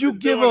 Did you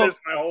give this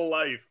my whole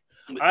life?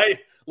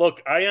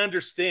 I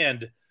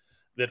understand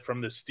that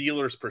from the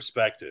Steelers'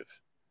 perspective,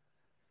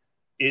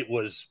 it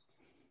was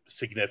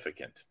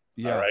significant.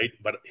 Yeah. All right.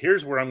 But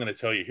here's where I'm going to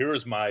tell you. Here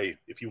is my,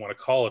 if you want to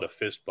call it a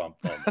fist bump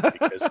moment,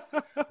 because,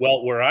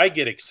 where I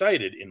get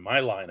excited in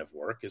my line of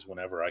work is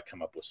whenever I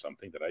come up with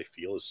something that I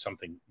feel is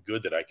something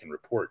good that I can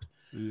report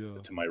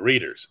to my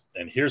readers.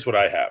 And here's what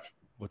I have.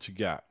 What you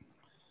got?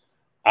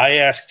 I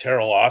asked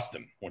Terrell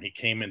Austin when he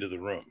came into the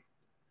room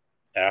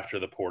after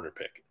the Porter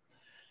pick.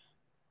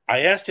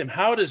 I asked him,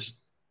 how does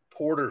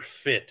Porter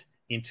fit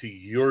into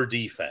your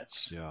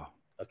defense? Yeah.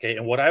 Okay.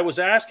 And what I was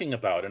asking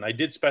about, and I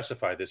did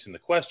specify this in the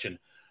question,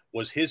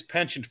 was his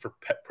penchant for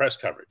press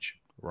coverage.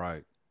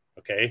 Right.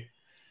 Okay.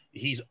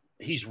 He's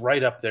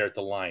right up there at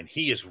the line.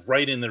 He is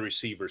right in the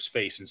receiver's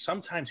face. And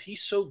sometimes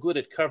he's so good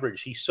at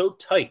coverage. He's so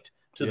tight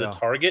to the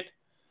target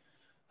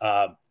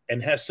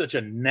and has such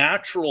a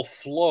natural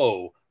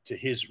flow to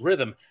his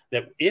rhythm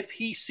that if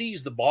he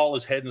sees the ball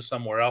is heading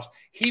somewhere else,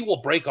 he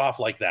will break off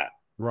like that.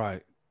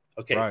 Right.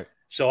 Okay. Right.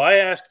 So I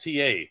asked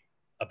TA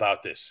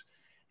about this.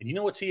 And you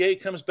know what TA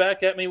comes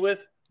back at me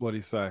with? What'd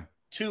he say?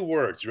 2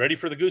 words. You ready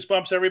for the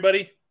goosebumps,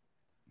 everybody?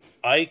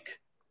 Ike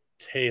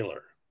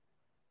Taylor.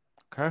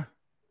 Okay.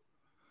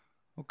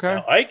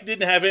 Now, Ike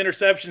didn't have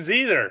interceptions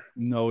either.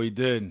 No, he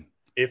didn't.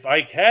 If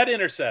Ike had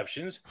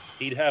interceptions,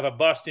 he'd have a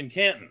bust in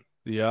Canton.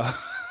 Yeah.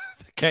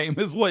 It came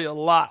his way a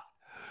lot.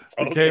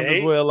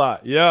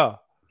 Yeah.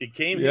 It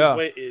came his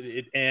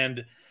way.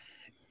 And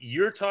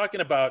you're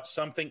talking about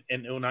something.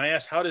 And when I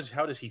asked, how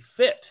does he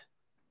fit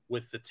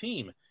with the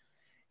team?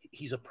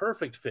 He's a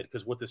perfect fit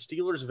because what the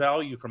Steelers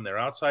value from their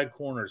outside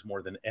corners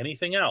more than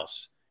anything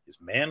else is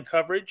man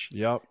coverage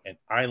and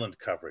island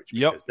coverage.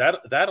 Because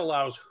that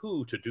allows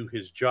who to do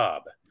his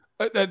job.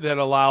 That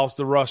allows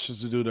the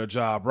rushers to do their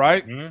job,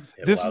 right? Mm-hmm.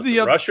 It allows the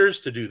rushers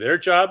to do their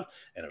job,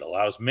 and it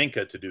allows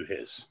Minka to do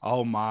his.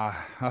 Oh my!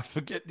 I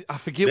forget.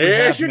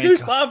 There's your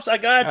goosebumps. I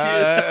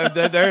got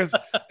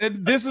you.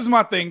 This is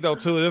my thing though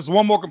too. There's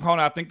one more component.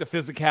 I think the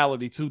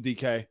physicality too.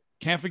 DK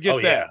can't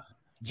forget that. Yeah.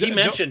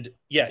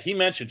 He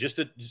mentioned just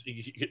that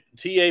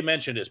TA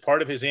mentioned as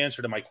part of his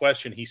answer to my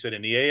question. He said,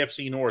 in the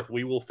AFC North,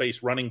 we will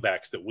face running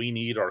backs that we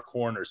need our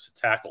corners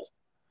to tackle.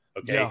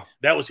 Okay.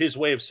 That was his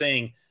way of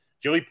saying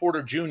Joey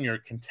Porter Jr.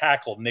 can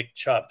tackle Nick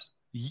Chubb.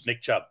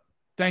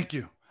 Thank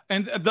you.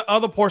 And the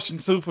other portion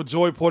too for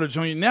Joey Porter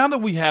Jr. Now that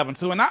we have him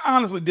too, and I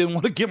honestly didn't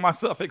want to get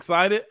myself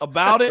excited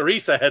about it.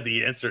 Teresa had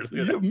the answer.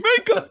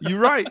 Minka,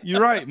 you're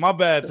right. My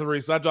bad,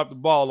 Teresa. I dropped the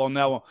ball on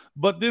that one.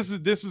 But this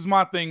is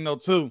my thing though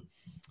too.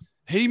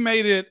 He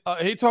made it.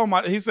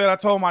 He said, I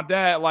told my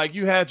dad, like,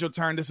 you had your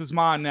turn. This is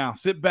mine now.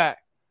 Sit back.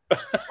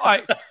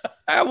 Like,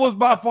 that was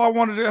by far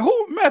one of the.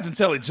 Who imagine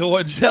telling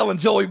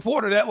Joey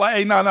Porter that, like,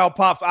 hey, no,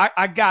 pops,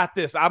 I got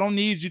this. I don't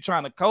need you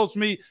trying to coach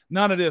me.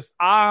 None of this.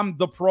 I'm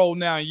the pro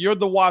now. You're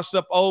the washed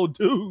up old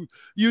dude.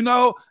 You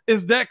know,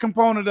 it's that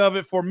component of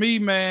it for me,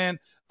 man,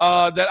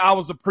 that I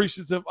was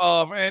appreciative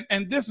of.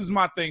 And this is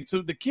my thing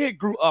too. The kid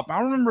grew up. I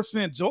remember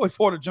seeing Joey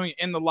Porter Jr.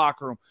 in the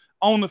locker room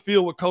on the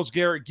field with Coach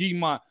Garrett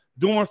Guimont,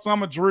 doing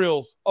summer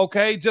drills,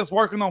 okay, just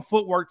working on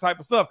footwork type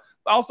of stuff.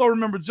 I also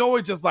remember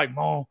Joey just like,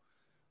 Mom,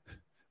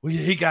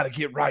 he got to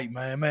get right,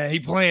 man. He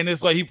playing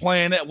this way, he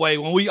playing that way.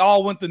 When we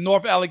all went to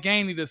North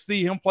Allegheny to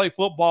see him play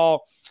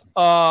football,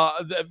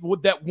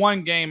 with that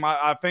one game,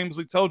 I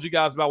famously told you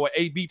guys about what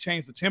AB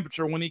changed the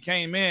temperature when he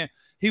came in.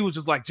 He was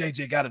just like,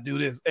 JJ got to do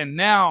this. And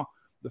now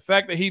the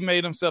fact that he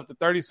made himself the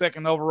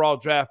 32nd overall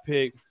draft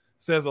pick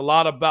says a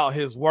lot about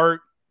his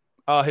work,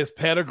 his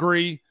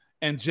pedigree,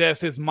 and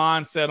just his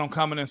mindset on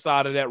coming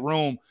inside of that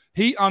room.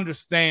 He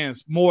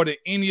understands more than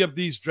any of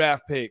these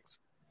draft picks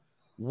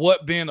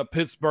what being a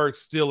Pittsburgh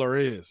Steeler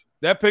is.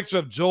 That picture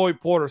of Joey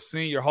Porter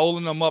Sr.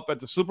 holding them up at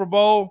the Super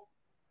Bowl,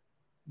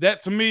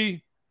 that to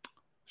me,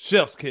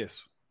 chef's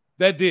kiss.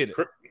 That did it.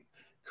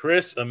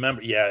 Chris, a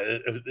member, yeah,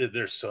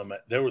 there's so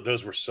many.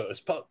 Those were so.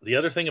 The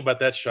other thing about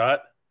that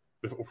shot,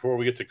 before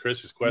we get to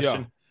Chris's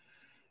question,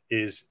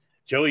 is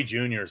Joey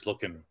Jr. is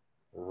looking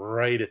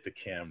right at the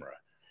camera.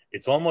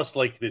 It's almost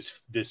like this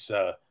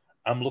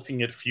I'm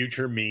looking at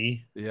future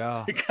me.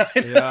 Yeah.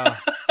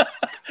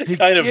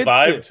 kind of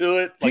vibe to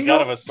it, like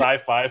out of a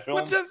sci-fi film.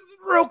 But just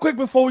real quick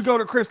before we go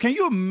to Chris, can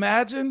you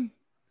imagine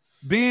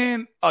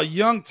being a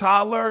young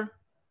toddler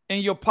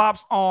in your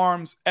pop's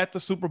arms at the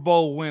Super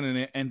Bowl winning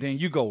it, and then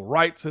you go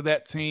right to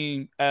that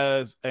team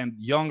as a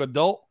young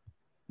adult?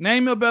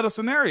 Name me a better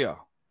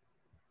scenario.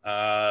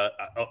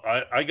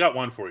 I got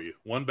one for you.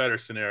 One better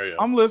scenario.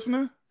 I'm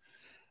listening.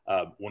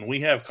 When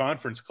we have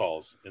conference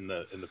calls in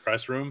the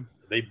press room,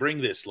 they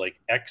bring this like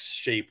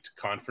X-shaped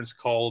conference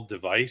call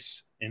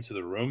device into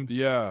the room.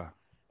 Yeah.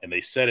 And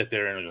they set it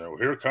there, and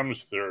here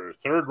comes their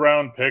third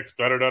round pick,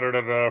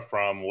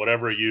 from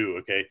whatever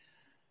okay.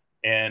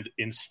 And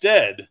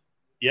instead,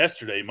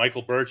 yesterday,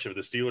 Michael Birch of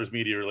the Steelers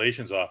Media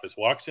Relations Office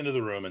walks into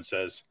the room and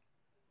says,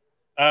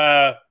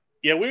 yeah,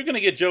 we're going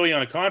to get Joey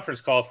on a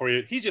conference call for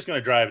you. He's just going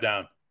to drive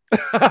down. He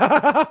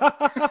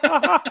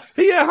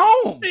at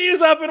home.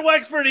 He's up in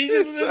Wexford.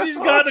 He's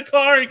got in the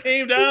car and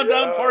came down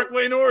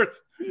Parkway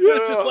North. Yeah.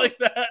 It's just like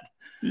that.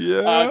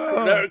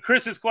 Yeah.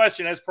 Chris's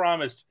question, as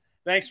promised.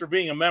 Thanks for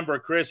being a member,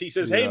 Chris. He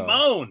says, hey,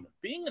 Moan,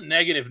 being a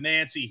negative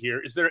Nancy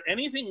here, is there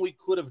anything we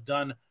could have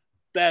done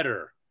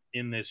better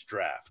in this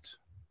draft?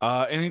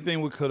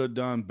 Anything we could have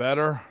done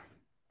better?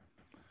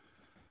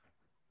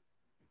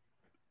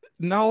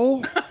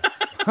 No.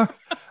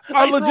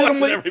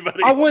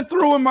 I went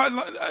through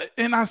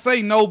and I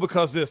say no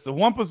because the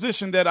one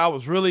position that I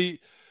was really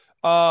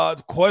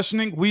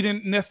questioning, we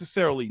didn't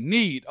necessarily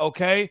need.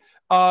 Okay.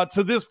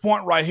 To this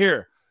point right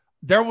here,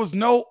 there was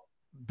no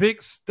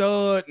big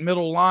stud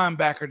middle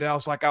linebacker that I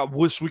was like, I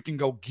wish we can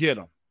go get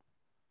him.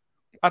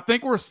 I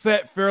think we're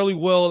set fairly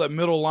well at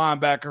middle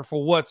linebacker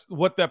for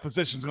what that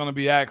position is going to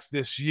be asked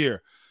this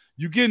year.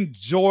 You getting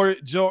Joey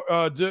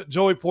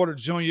Porter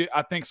Jr.,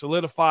 I think,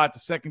 solidified the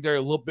secondary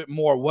a little bit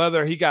more,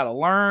 whether he got to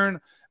learn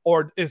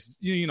or it's,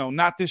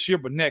 not this year,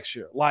 but next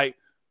year. Like,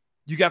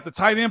 you got the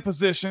tight end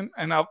position,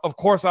 and of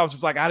course I was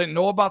just like, I didn't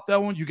know about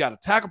that one. You got a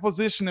tackle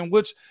position in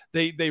which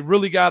they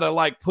really got to,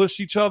 like, push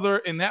each other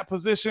in that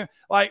position.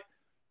 Like,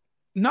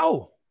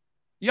 no.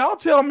 Y'all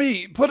tell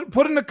me,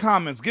 put in the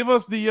comments, give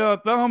us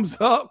the thumbs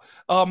up,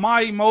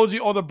 my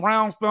emoji, or the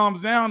Browns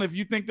thumbs down if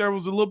you think there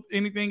was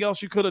anything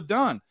else you could have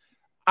done.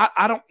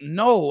 I don't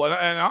know.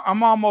 And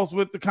I'm almost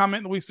with the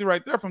comment that we see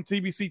right there from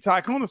TBC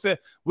Tycoon that said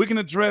we can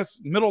address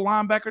middle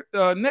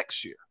linebacker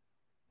next year.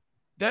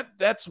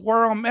 That's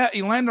where I'm at.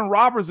 Elandon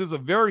Roberts is a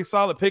very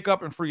solid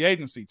pickup in free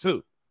agency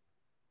too.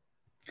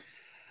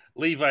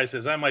 Levi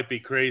says, I might be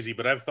crazy,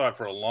 but I've thought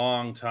for a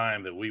long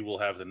time that we will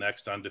have the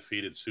next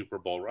undefeated Super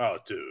Bowl. Oh,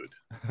 dude.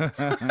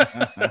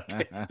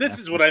 Okay. This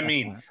is what I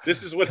mean.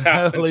 This is what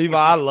happens. Levi,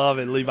 I love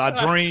it. Levi,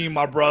 dream,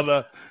 my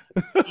brother.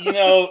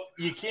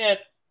 You can't.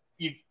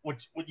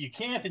 What you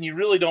can't and you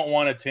really don't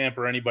want to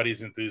tamper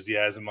anybody's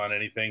enthusiasm on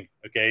anything,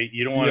 okay?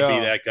 You don't want to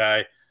be that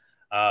guy.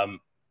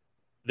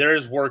 There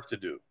is work to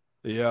do.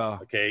 Yeah.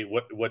 Okay,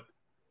 what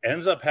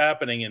ends up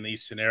happening in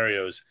these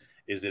scenarios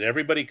is that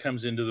everybody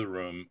comes into the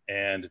room,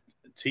 and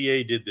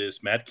TA did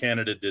this, Matt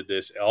Canada did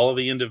this, all of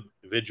the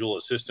individual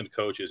assistant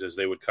coaches, as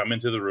they would come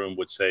into the room,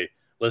 would say,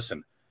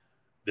 listen,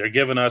 they're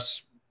giving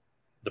us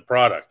the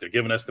product. They're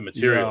giving us the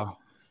material. Yeah.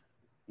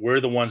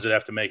 We're the ones that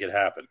have to make it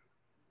happen.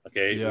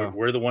 Okay,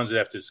 we're the ones that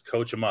have to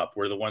coach them up.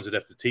 We're the ones that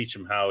have to teach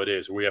them how it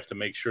is. We have to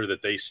make sure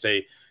that they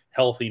stay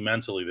healthy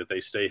mentally, that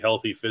they stay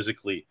healthy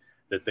physically,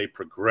 that they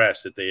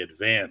progress, that they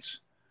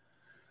advance.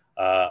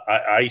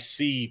 I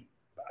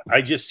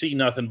just see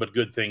nothing but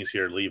good things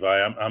here,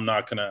 Levi. I'm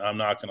not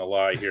gonna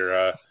lie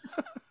here.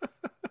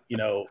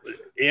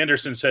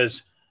 Anderson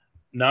says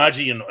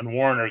Najee and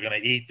Warren are going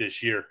to eat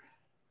this year.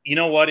 You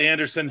know what,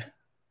 Anderson?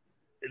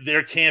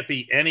 There can't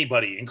be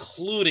anybody,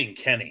 including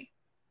Kenny,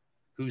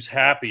 who's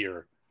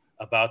happier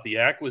about the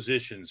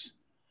acquisitions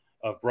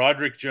of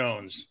Broderick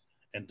Jones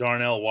and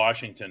Darnell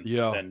Washington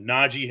than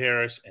Najee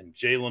Harris and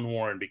Jaylen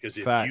Warren, because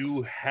if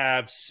you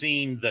have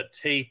seen the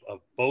tape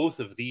of both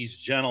of these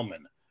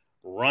gentlemen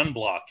run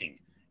blocking,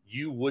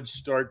 you would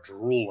start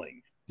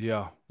drooling.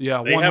 Yeah. They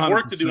 100%. Have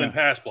work to do in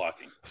pass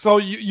blocking. So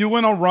you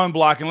went on run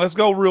blocking. Let's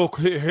go real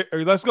quick.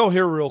 Let's go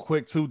here real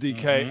quick too,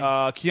 DK.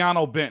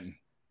 Keanu Benton.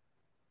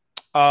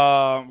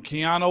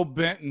 Keanu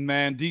Benton,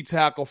 man, D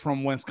tackle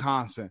from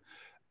Wisconsin.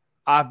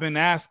 I've been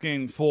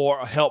asking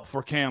for help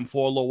for Cam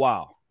for a little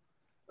while.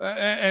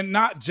 And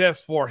not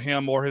just for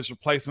him or his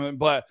replacement,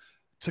 but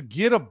to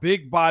get a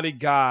big body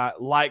guy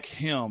like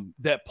him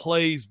that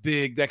plays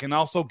big, that can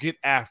also get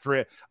after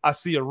it. I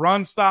see a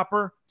run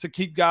stopper to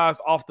keep guys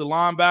off the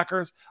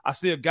linebackers. I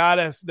see a guy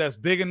that's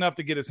big enough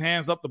to get his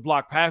hands up to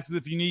block passes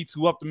if you need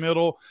to up the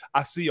middle.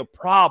 I see a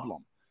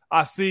problem.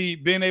 I see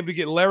being able to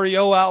get Larry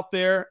O out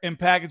there in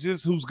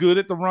packages, who's good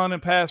at the run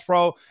and pass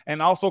pro,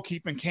 and also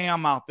keeping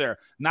Cam out there,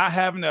 not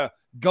having to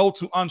go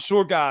to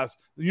unsure guys.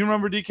 You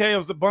remember, DK, it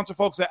was a bunch of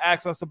folks that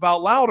asked us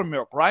about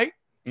Loudermilk, right?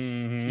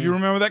 Mm-hmm. You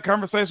remember that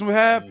conversation we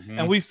had? Mm-hmm.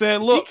 And we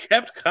said, look. He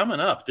kept coming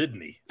up,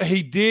 didn't he?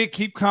 He did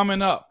keep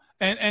coming up.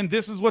 And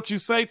this is what you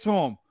say to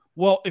him.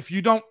 Well, if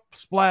you don't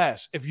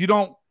splash, if you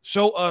don't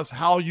show us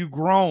how you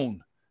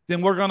grown,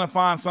 then we're going to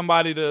find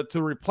somebody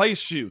to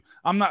replace you.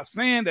 I'm not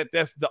saying that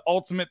that's the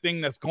ultimate thing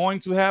that's going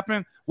to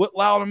happen with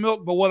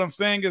Loudermilk, but what I'm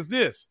saying is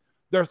this.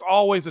 There's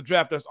always a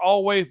draft. There's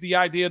always the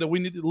idea that we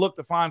need to look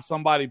to find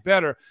somebody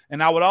better.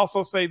 And I would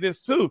also say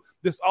this too.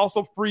 This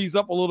also frees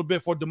up a little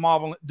bit for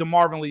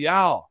DeMarvin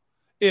Leal.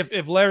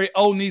 If Larry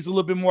O needs a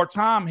little bit more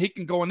time, he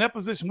can go in that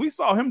position. We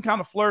saw him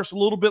kind of flourish a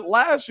little bit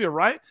last year,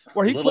 right?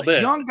 Where he put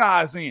young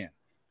guys in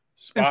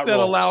instead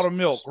of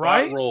Loudermilk,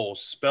 right? Spot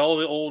rolls, spell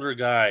the older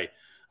guy.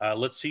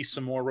 Let's see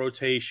some more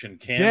rotation.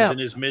 Cam's in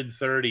his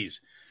mid-30s.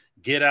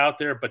 Get out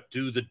there, but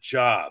do the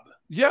job.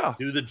 Yeah.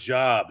 Do the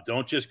job.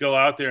 Don't just go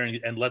out there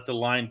and let the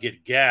line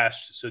get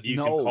gashed so that you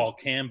can call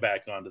Cam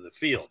back onto the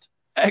field.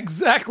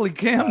 Exactly.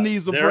 Cam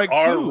needs a break too.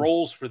 There are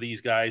roles for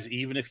these guys,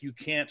 even if you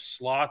can't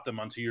slot them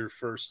onto your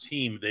first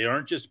team. They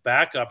aren't just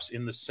backups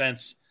in the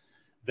sense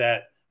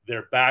that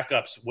they're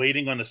backups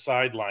waiting on the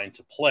sideline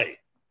to play.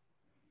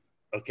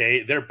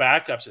 Okay? They're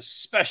backups,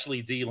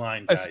 especially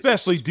D-line guys.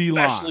 Especially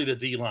D-line. Especially the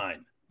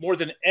D-line. More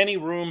than any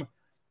room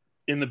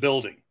in the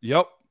building.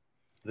 Yep.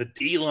 The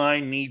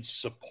D-line needs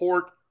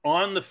support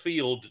on the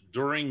field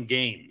during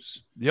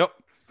games. Yep.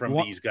 From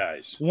these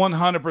guys.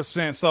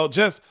 100%. So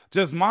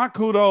just my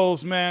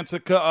kudos, man, to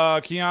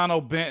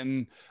Keanu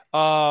Benton.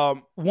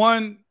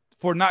 One,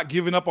 for not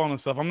giving up on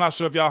himself. I'm not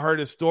sure if y'all heard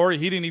his story.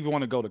 He didn't even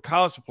want to go to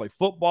college to play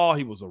football.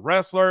 He was a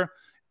wrestler.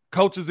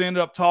 Coaches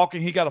ended up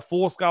talking. He got a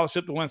full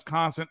scholarship to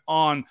Wisconsin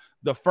on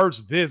the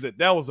first visit.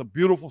 That was a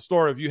beautiful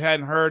story if you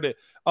hadn't heard it.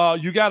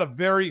 You got a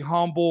very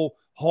humble,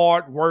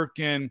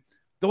 hard-working,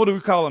 what do we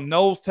call him,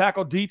 nose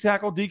tackle, D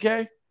tackle,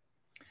 DK?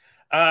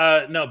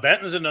 No,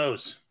 Benton's a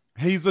nose.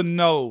 He's a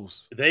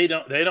nose. They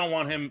don't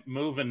want him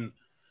moving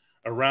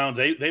around.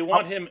 They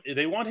want him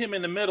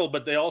in the middle,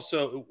 but they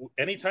also,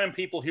 anytime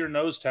people hear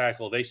nose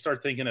tackle, they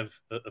start thinking of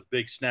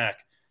Big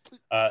Snack.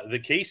 The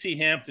Casey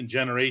Hampton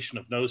generation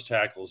of nose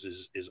tackles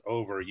is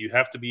over. You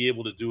have to be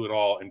able to do it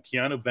all, and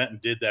Keanu Benton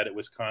did that at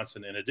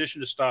Wisconsin. In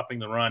addition to stopping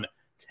the run,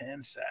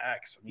 10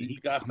 sacks. I mean, he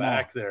got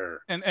back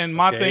there. And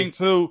my thing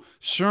too,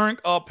 shoring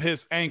up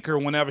his anchor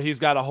whenever he's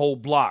got to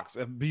hold blocks.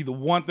 It'd be the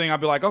one thing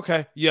I'd be like,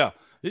 okay, yeah,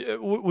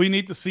 we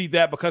need to see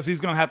that, because he's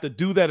going to have to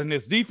do that in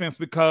this defense,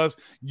 because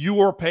you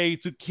are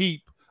paid to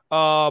keep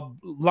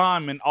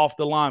linemen off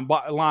the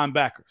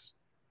linebackers.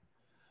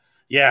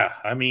 Yeah,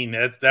 I mean,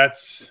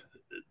 that's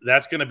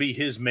going to be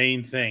his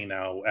main thing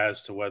now,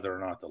 as to whether or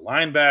not the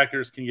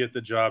linebackers can get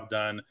the job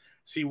done.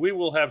 See, we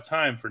will have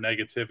time for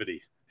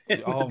negativity.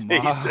 Oh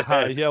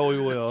my! Yeah, we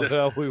will.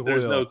 Yeah, we will.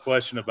 There's no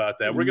question about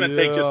that. We're going to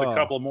take just a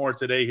couple more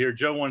today here.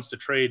 Joe wants to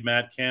trade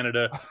Matt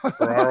Canada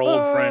for our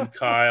old friend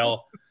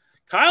Kyle.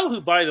 Kyle, who,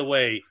 by the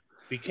way,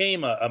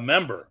 became a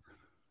member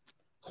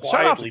quietly.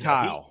 Shout out to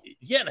Kyle.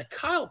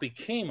 Kyle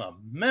became a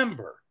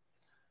member.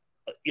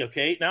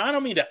 Okay, now I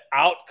don't mean to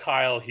out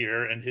Kyle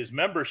here and his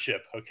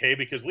membership, okay,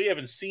 because we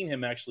haven't seen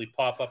him actually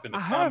pop up in the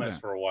comments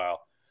for a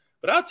while.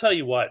 But I'll tell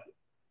you what,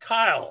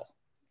 Kyle,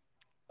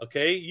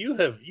 okay, you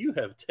have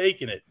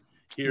taken it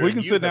here. We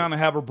can sit down and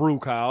have a brew,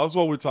 Kyle. That's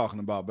what we're talking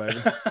about, baby.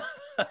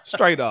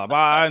 Straight up.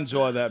 I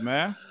enjoy that,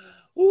 man.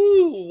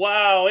 Ooh,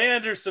 wow.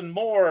 Anderson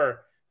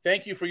Moore,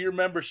 thank you for your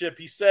membership.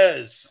 He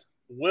says,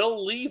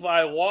 will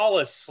Levi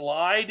Wallace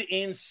slide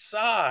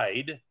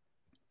inside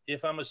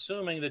if I'm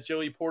assuming that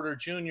Joey Porter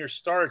Jr.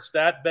 starts?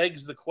 That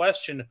begs the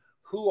question,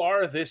 who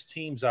are this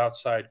team's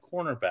outside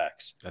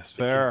cornerbacks? That's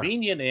fair. The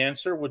convenient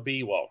answer would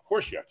be, well, of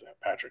course you have to have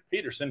Patrick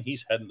Peterson.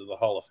 He's heading to the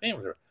Hall of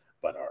Fame.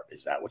 But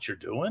is that what you're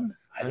doing?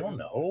 I don't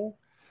know.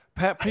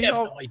 I have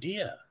no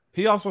idea.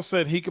 He also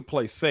said he could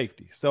play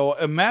safety. So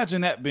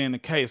imagine that being the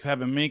case,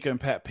 having Minka and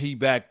Pat P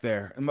back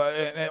there.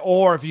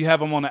 Or if you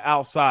have them on the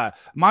outside.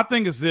 My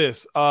thing is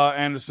this,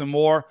 Anderson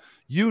Moore,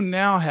 you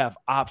now have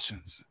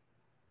options.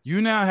 You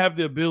now have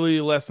the ability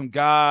to let some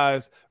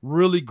guys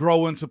really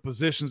grow into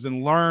positions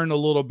and learn a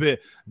little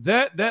bit.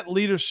 That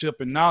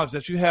leadership and knowledge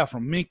that you have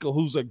from Minka,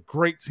 who's a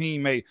great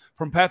teammate,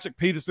 from Patrick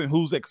Peterson,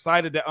 who's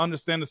excited to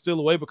understand the steal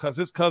away because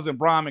his cousin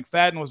Brian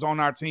McFadden was on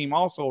our team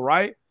also,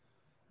 right?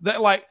 That,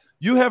 like,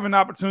 you have an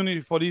opportunity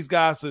for these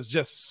guys to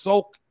just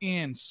soak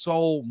in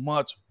so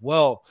much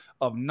wealth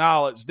of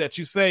knowledge that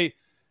you say,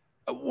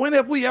 When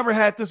have we ever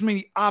had this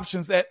many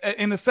options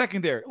in the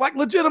secondary? Like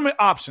legitimate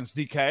options,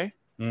 DK.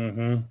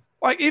 Mm-hmm.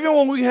 Like even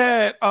when we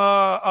had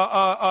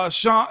Artie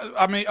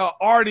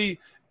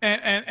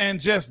and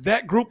just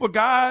that group of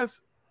guys,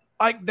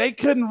 like they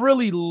couldn't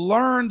really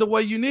learn the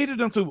way you needed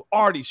them to.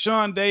 Artie,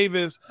 Sean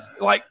Davis,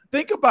 like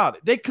think about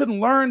it. They couldn't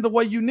learn the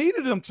way you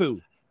needed them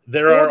to.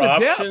 There are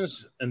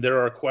options and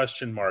there are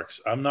question marks.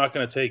 I'm not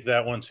going to take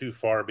that one too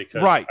far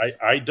because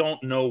I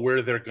don't know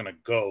where they're going to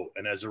go,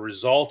 and as a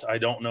result, I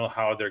don't know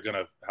how they're going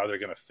to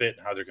fit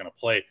and how they're going to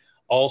play.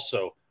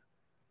 Also,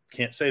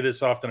 can't say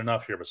this often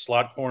enough here, but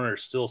slot corner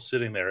is still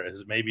sitting there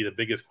as maybe the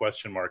biggest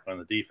question mark on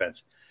the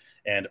defense.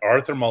 And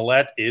Arthur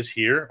Millette is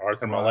here.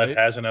 Arthur Millette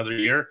has another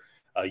year.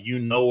 You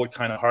know what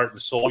kind of heart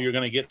and soul you're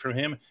going to get from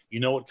him.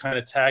 You know what kind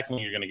of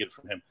tackling you're going to get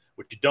from him.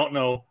 What you don't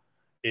know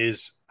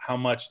is how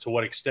much, to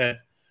what extent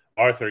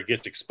Arthur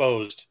gets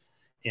exposed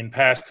in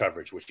pass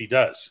coverage, which he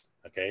does.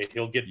 Okay,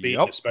 he'll get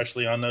beaten,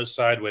 especially on those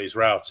sideways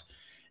routes.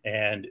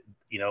 And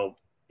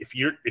if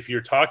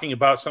you're talking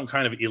about some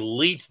kind of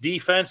elite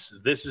defense,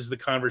 this is the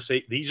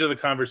conversation. These are the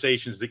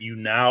conversations that you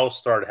now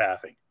start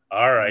having.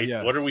 All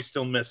right, what are we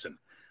still missing?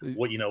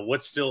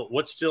 What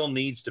still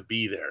needs to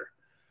be there?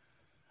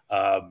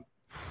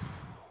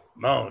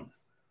 Moan.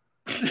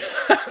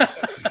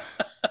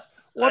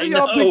 What do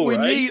y'all think we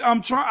need?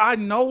 I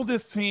know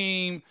this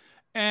team,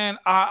 and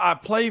I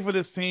play for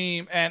this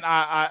team, and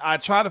I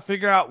try to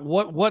figure out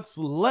what's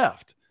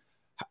left.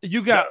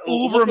 You got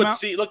look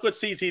what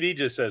CTD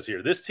just says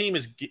here. This team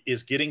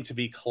is getting to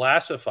be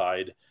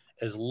classified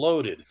as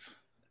loaded.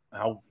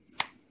 Now,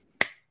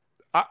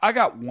 I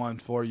got one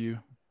for you.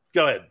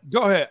 Go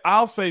ahead.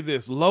 I'll say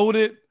this: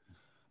 loaded,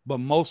 but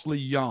mostly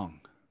young.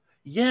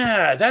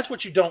 Yeah, that's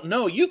what you don't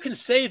know. You can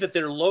say that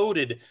they're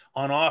loaded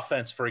on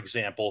offense, for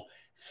example,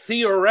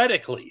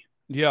 theoretically.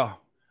 Yeah.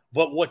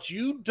 But what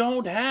you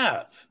don't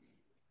have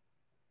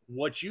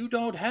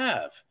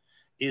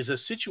is a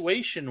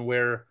situation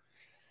where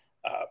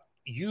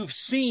you've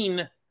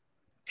seen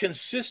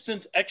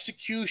consistent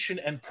execution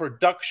and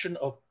production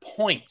of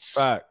points.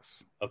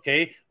 Facts.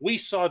 Okay? We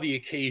saw the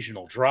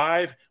occasional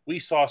drive. We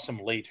saw some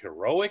late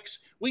heroics.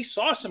 We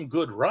saw some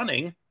good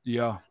running.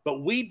 Yeah.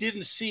 But we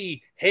didn't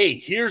see, hey,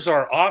 here's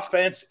our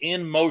offense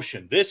in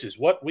motion. This is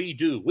what we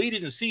do. We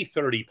didn't see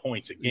 30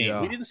 points a game.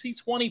 Yeah. We didn't see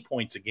 20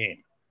 points a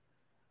game.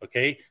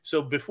 Okay?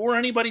 So before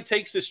anybody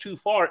takes this too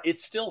far, it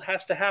still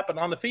has to happen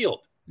on the field.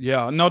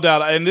 Yeah, no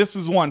doubt. And this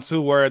is one,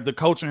 too, where the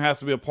coaching has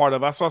to be a part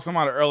of. I saw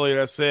somebody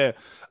earlier that said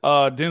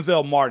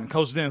Denzel Martin,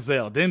 Coach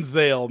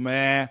Denzel,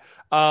 man,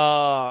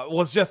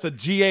 was just a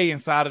GA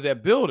inside of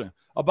that building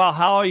about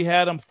how he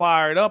had him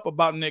fired up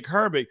about Nick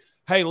Herbig.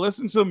 Hey,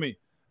 listen to me.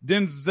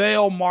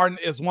 Denzel Martin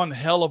is one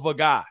hell of a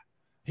guy.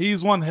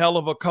 He's one hell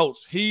of a coach.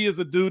 He is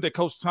a dude that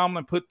Coach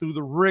Tomlin put through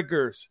the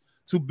rigors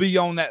to be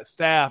on that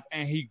staff,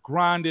 and he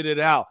grinded it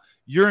out.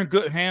 You're in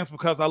good hands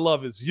because I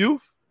love his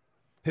youth,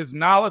 his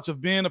knowledge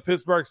of being a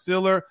Pittsburgh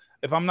Steeler.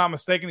 If I'm not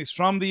mistaken, he's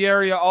from the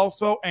area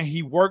also, and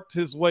he worked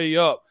his way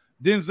up.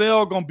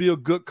 Denzel going to be a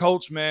good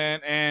coach,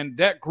 man, and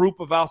that group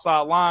of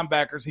outside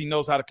linebackers, he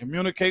knows how to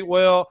communicate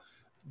well.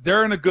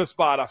 They're in a good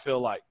spot, I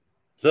feel like.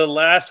 The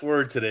last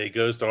word today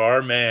goes to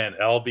our man,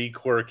 LB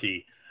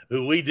Quirky,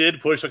 who we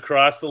did push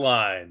across the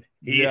line.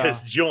 He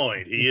has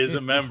joined. He is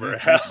a member.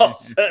 Hal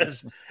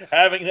says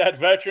having that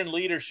veteran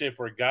leadership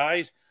where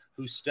guys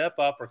who step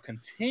up or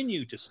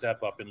continue to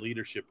step up in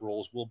leadership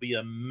roles will be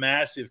a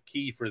massive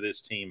key for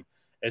this team,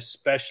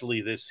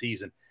 especially this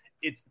season.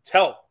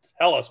 Tell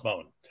us,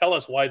 Moan. Tell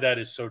us why that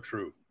is so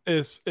true.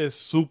 It's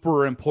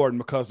super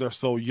important because they're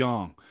so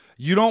young.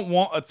 You don't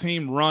want a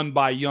team run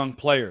by young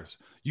players.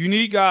 You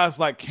need guys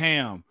like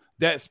Cam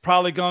that's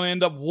probably going to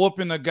end up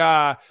whooping a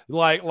guy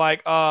like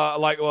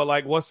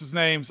what's his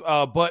name's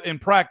butt in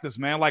practice,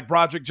 man, like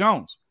Broderick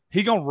Jones.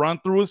 He going to run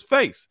through his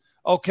face.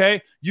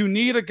 Okay, you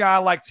need a guy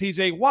like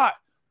TJ Watt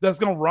that's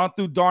going to run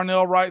through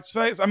Darnell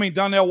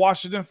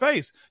Washington's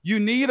face. You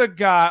need a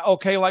guy,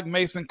 okay, like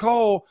Mason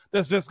Cole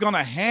that's just going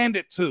to hand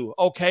it to,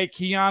 okay,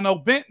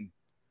 Keanu Benton.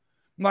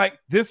 Like,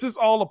 this is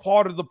all a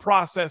part of the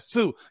process,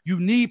 too. You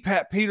need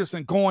Pat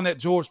Peterson going at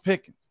George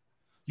Pickens.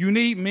 You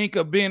need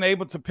Minka being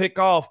able to pick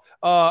off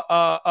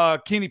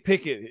Kenny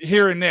Pickett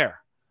here and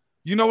there.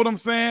 You know what I'm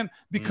saying?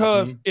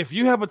 Because if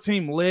you have a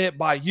team led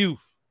by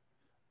youth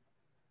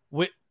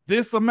with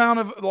this amount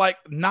of, like,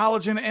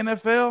 knowledge in the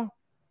NFL,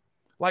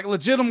 like,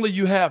 legitimately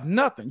you have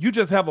nothing. You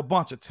just have a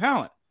bunch of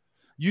talent.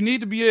 You need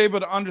to be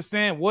able to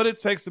understand what it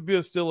takes to be a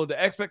Steeler, the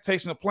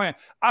expectation of playing.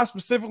 I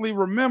specifically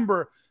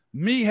remember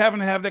me having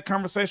to have that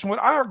conversation with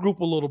our group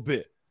a little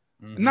bit.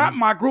 Not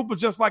my group, but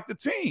just like the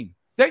team.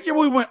 That year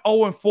we went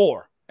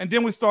 0-4, and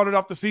then we started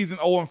off the season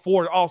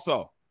 0-4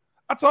 also.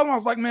 I told them, I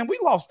was like, man, we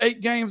lost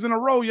 8 games in a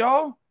row,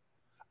 y'all.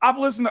 I've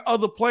listened to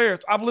other players.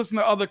 I've listened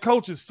to other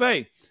coaches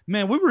say,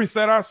 man, we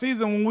reset our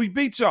season when we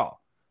beat y'all.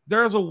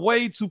 There's a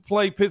way to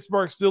play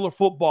Pittsburgh Steelers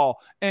football,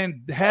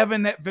 and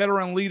having that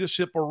veteran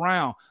leadership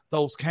around,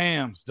 those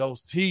Cams,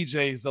 those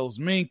TJs, those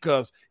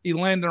Minkas,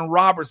 Elandon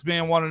Roberts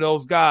being one of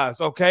those guys,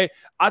 okay?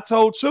 I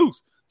told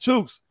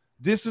Chooks,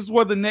 this is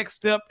where the next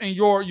step in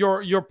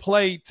your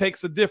play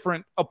takes a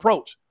different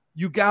approach.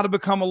 You got to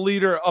become a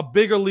leader, a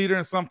bigger leader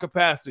in some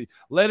capacity,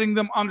 letting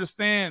them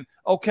understand,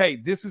 okay,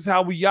 this is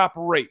how we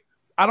operate.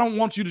 I don't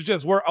want you to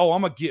just I'm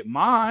going to get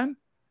mine.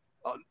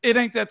 It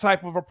ain't that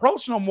type of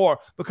approach no more,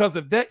 because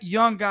if that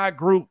young guy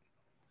group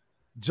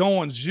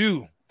joins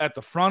you at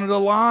the front of the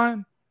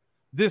line,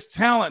 this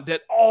talent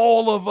that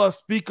all of us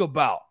speak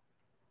about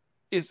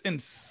is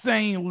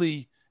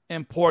insanely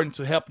important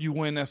to help you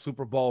win that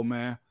Super Bowl,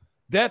 man.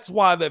 That's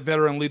why that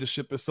veteran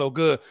leadership is so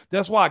good.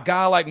 That's why a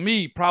guy like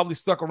me probably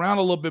stuck around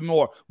a little bit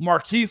more.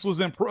 Marquise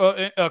was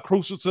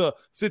crucial to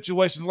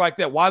situations like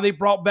that. Why they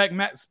brought back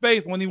Matt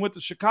Spaeth when he went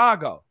to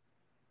Chicago.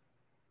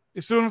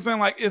 You see what I'm saying?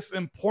 Like, it's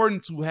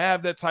important to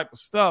have that type of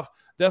stuff.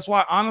 That's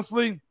why,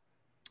 honestly,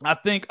 I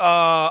think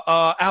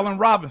Allen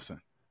Robinson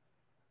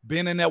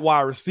being in that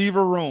wide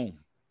receiver room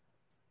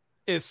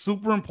is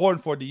super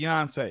important for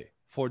Deontay,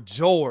 for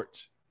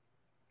George,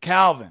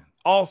 Calvin,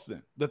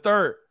 Austin, the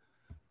third.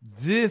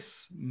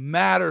 This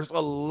matters a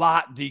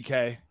lot,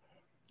 DK.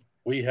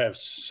 We have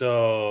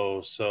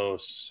so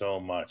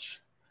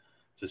much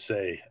to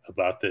say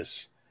about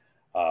this,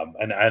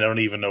 and I don't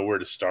even know where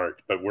to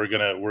start. But we're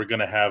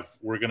gonna have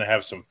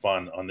some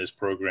fun on this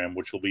program,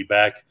 which will be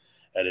back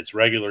at its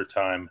regular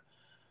time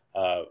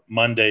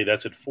Monday.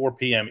 That's at 4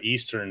 p.m.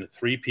 Eastern,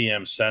 3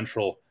 p.m.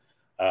 Central.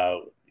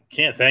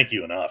 Can't thank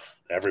you enough,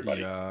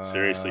 everybody. Yeah.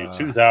 Seriously,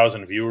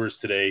 2,000 viewers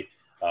today.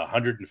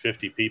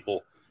 150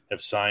 people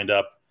have signed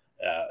up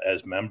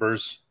as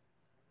members.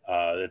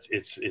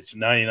 It's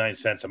 99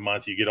 cents a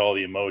month. You get all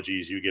the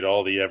emojis, you get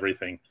all the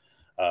everything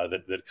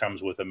that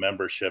comes with a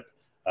membership.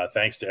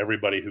 Thanks to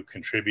everybody who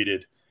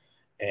contributed.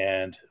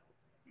 And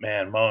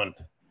man, Moan,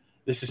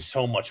 this is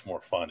so much more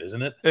fun,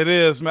 isn't it? It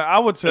is, man. I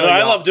would tell you,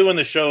 I love doing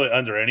the show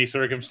under any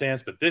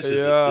circumstance, but this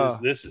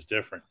is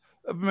different.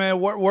 Man,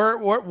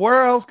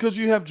 where else could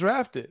you have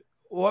drafted?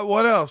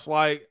 What else?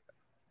 Like,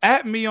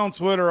 at me on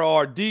Twitter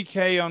or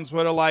DK on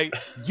Twitter, like,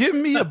 give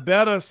me a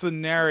better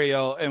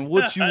scenario and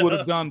what you would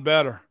have done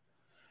better.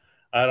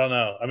 I don't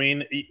know. I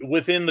mean,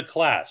 within the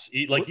class,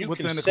 like you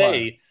can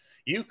say,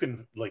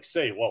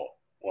 well,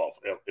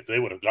 if they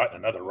would have gotten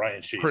another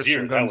Ryan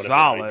Shazier, that would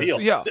have been ideal.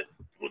 Yeah,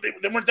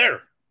 they weren't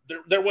there.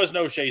 There was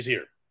no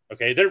Shazier.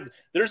 Okay,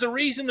 there's a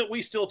reason that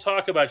we still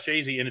talk about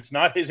Shazier, and it's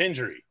not his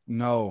injury.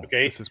 No,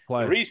 okay, it's his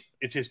play.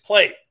 It's his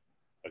play.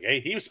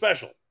 Okay, he was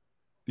special.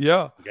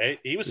 Yeah. Okay,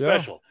 he was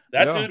special.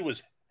 That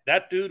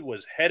dude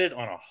was headed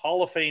on a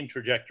Hall of Fame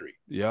trajectory.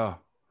 Yeah.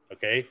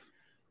 Okay,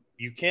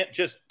 you can't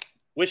just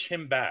wish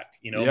him back.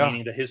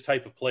 Meaning to his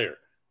type of player.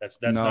 That's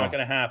not going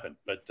to happen.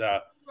 But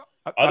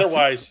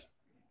otherwise.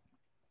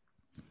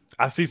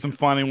 I see some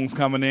funny ones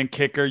coming in.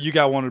 Kicker, you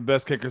got one of the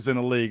best kickers in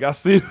the league. I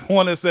see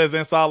one that says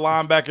inside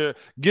linebacker.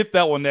 Get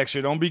that one next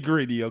year. Don't be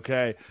greedy,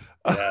 okay?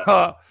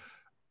 Yeah.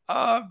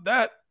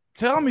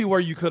 Tell me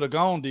where you could have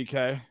gone,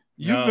 DK.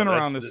 You've been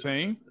around this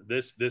team.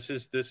 This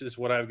is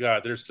what I've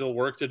got. There's still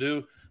work to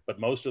do, but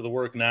most of the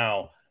work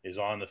now is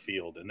on the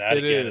field, and that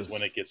is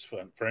when it gets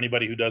fun. For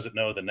anybody who doesn't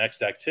know, the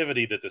next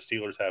activity that the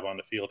Steelers have on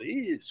the field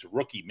is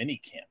rookie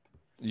minicamp.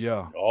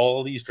 Yeah.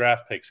 All these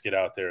draft picks get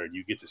out there, and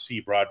you get to see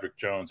Broderick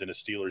Jones in a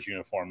Steelers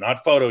uniform.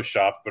 Not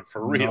Photoshopped, but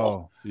for real.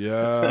 No.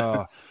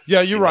 Yeah.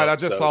 Yeah, you're right. I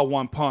just saw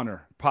one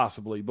punter,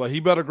 possibly. But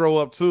he better grow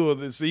up, too.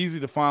 It's easy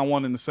to find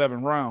one in the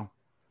 7th round.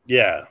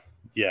 Yeah.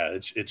 Yeah,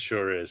 it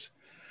sure is.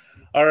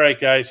 All right,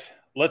 guys.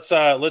 Let's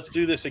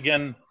do this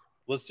again.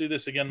 Let's do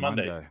this again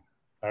Monday.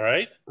 All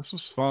right? This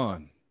was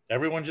fun.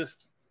 Everyone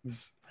just...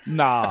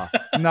 Nah.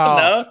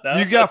 No?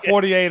 You got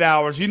 48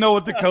 hours. You know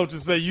what the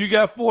coaches say. You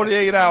got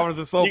 48 hours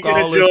of so-called. You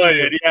can enjoy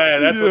it. Yeah,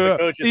 that's what the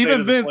coaches say.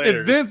 Even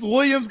if Vince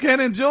Williams can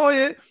enjoy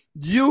it,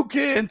 you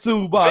can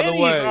too, by the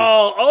way. Vinny's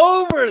all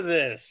over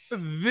this.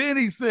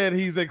 Vinny said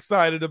he's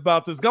excited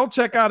about this. Go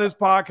check out his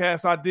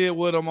podcast I did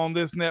with him on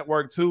this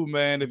network too,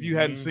 man, if you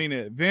hadn't seen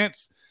it.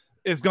 Vince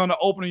is going to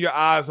open your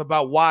eyes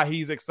about why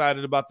he's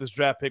excited about this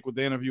draft pick with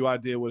the interview I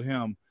did with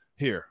him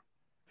here.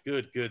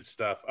 Good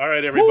stuff. All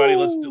right, everybody,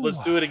 let's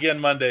do it again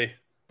Monday.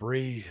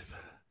 Breathe.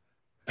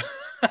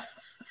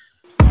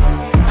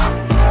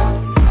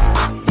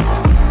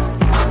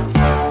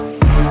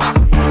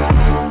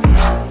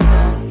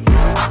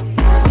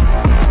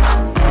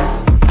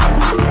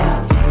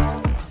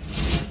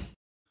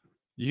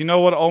 You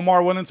know what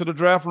Omar went into the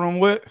draft room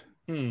with?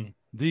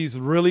 These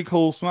really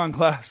cool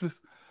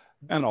sunglasses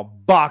and a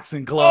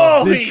boxing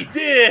glove. Oh, he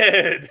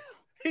did.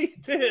 He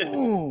did.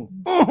 You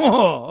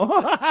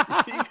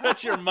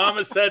got your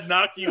mama said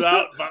knock you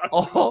out.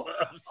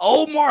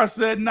 Omar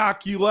said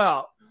knock you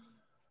out.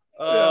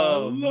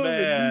 Oh,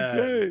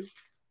 man.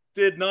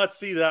 Did not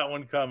see that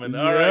one coming.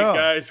 All right,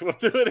 guys. We'll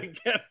do it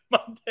again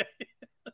Monday.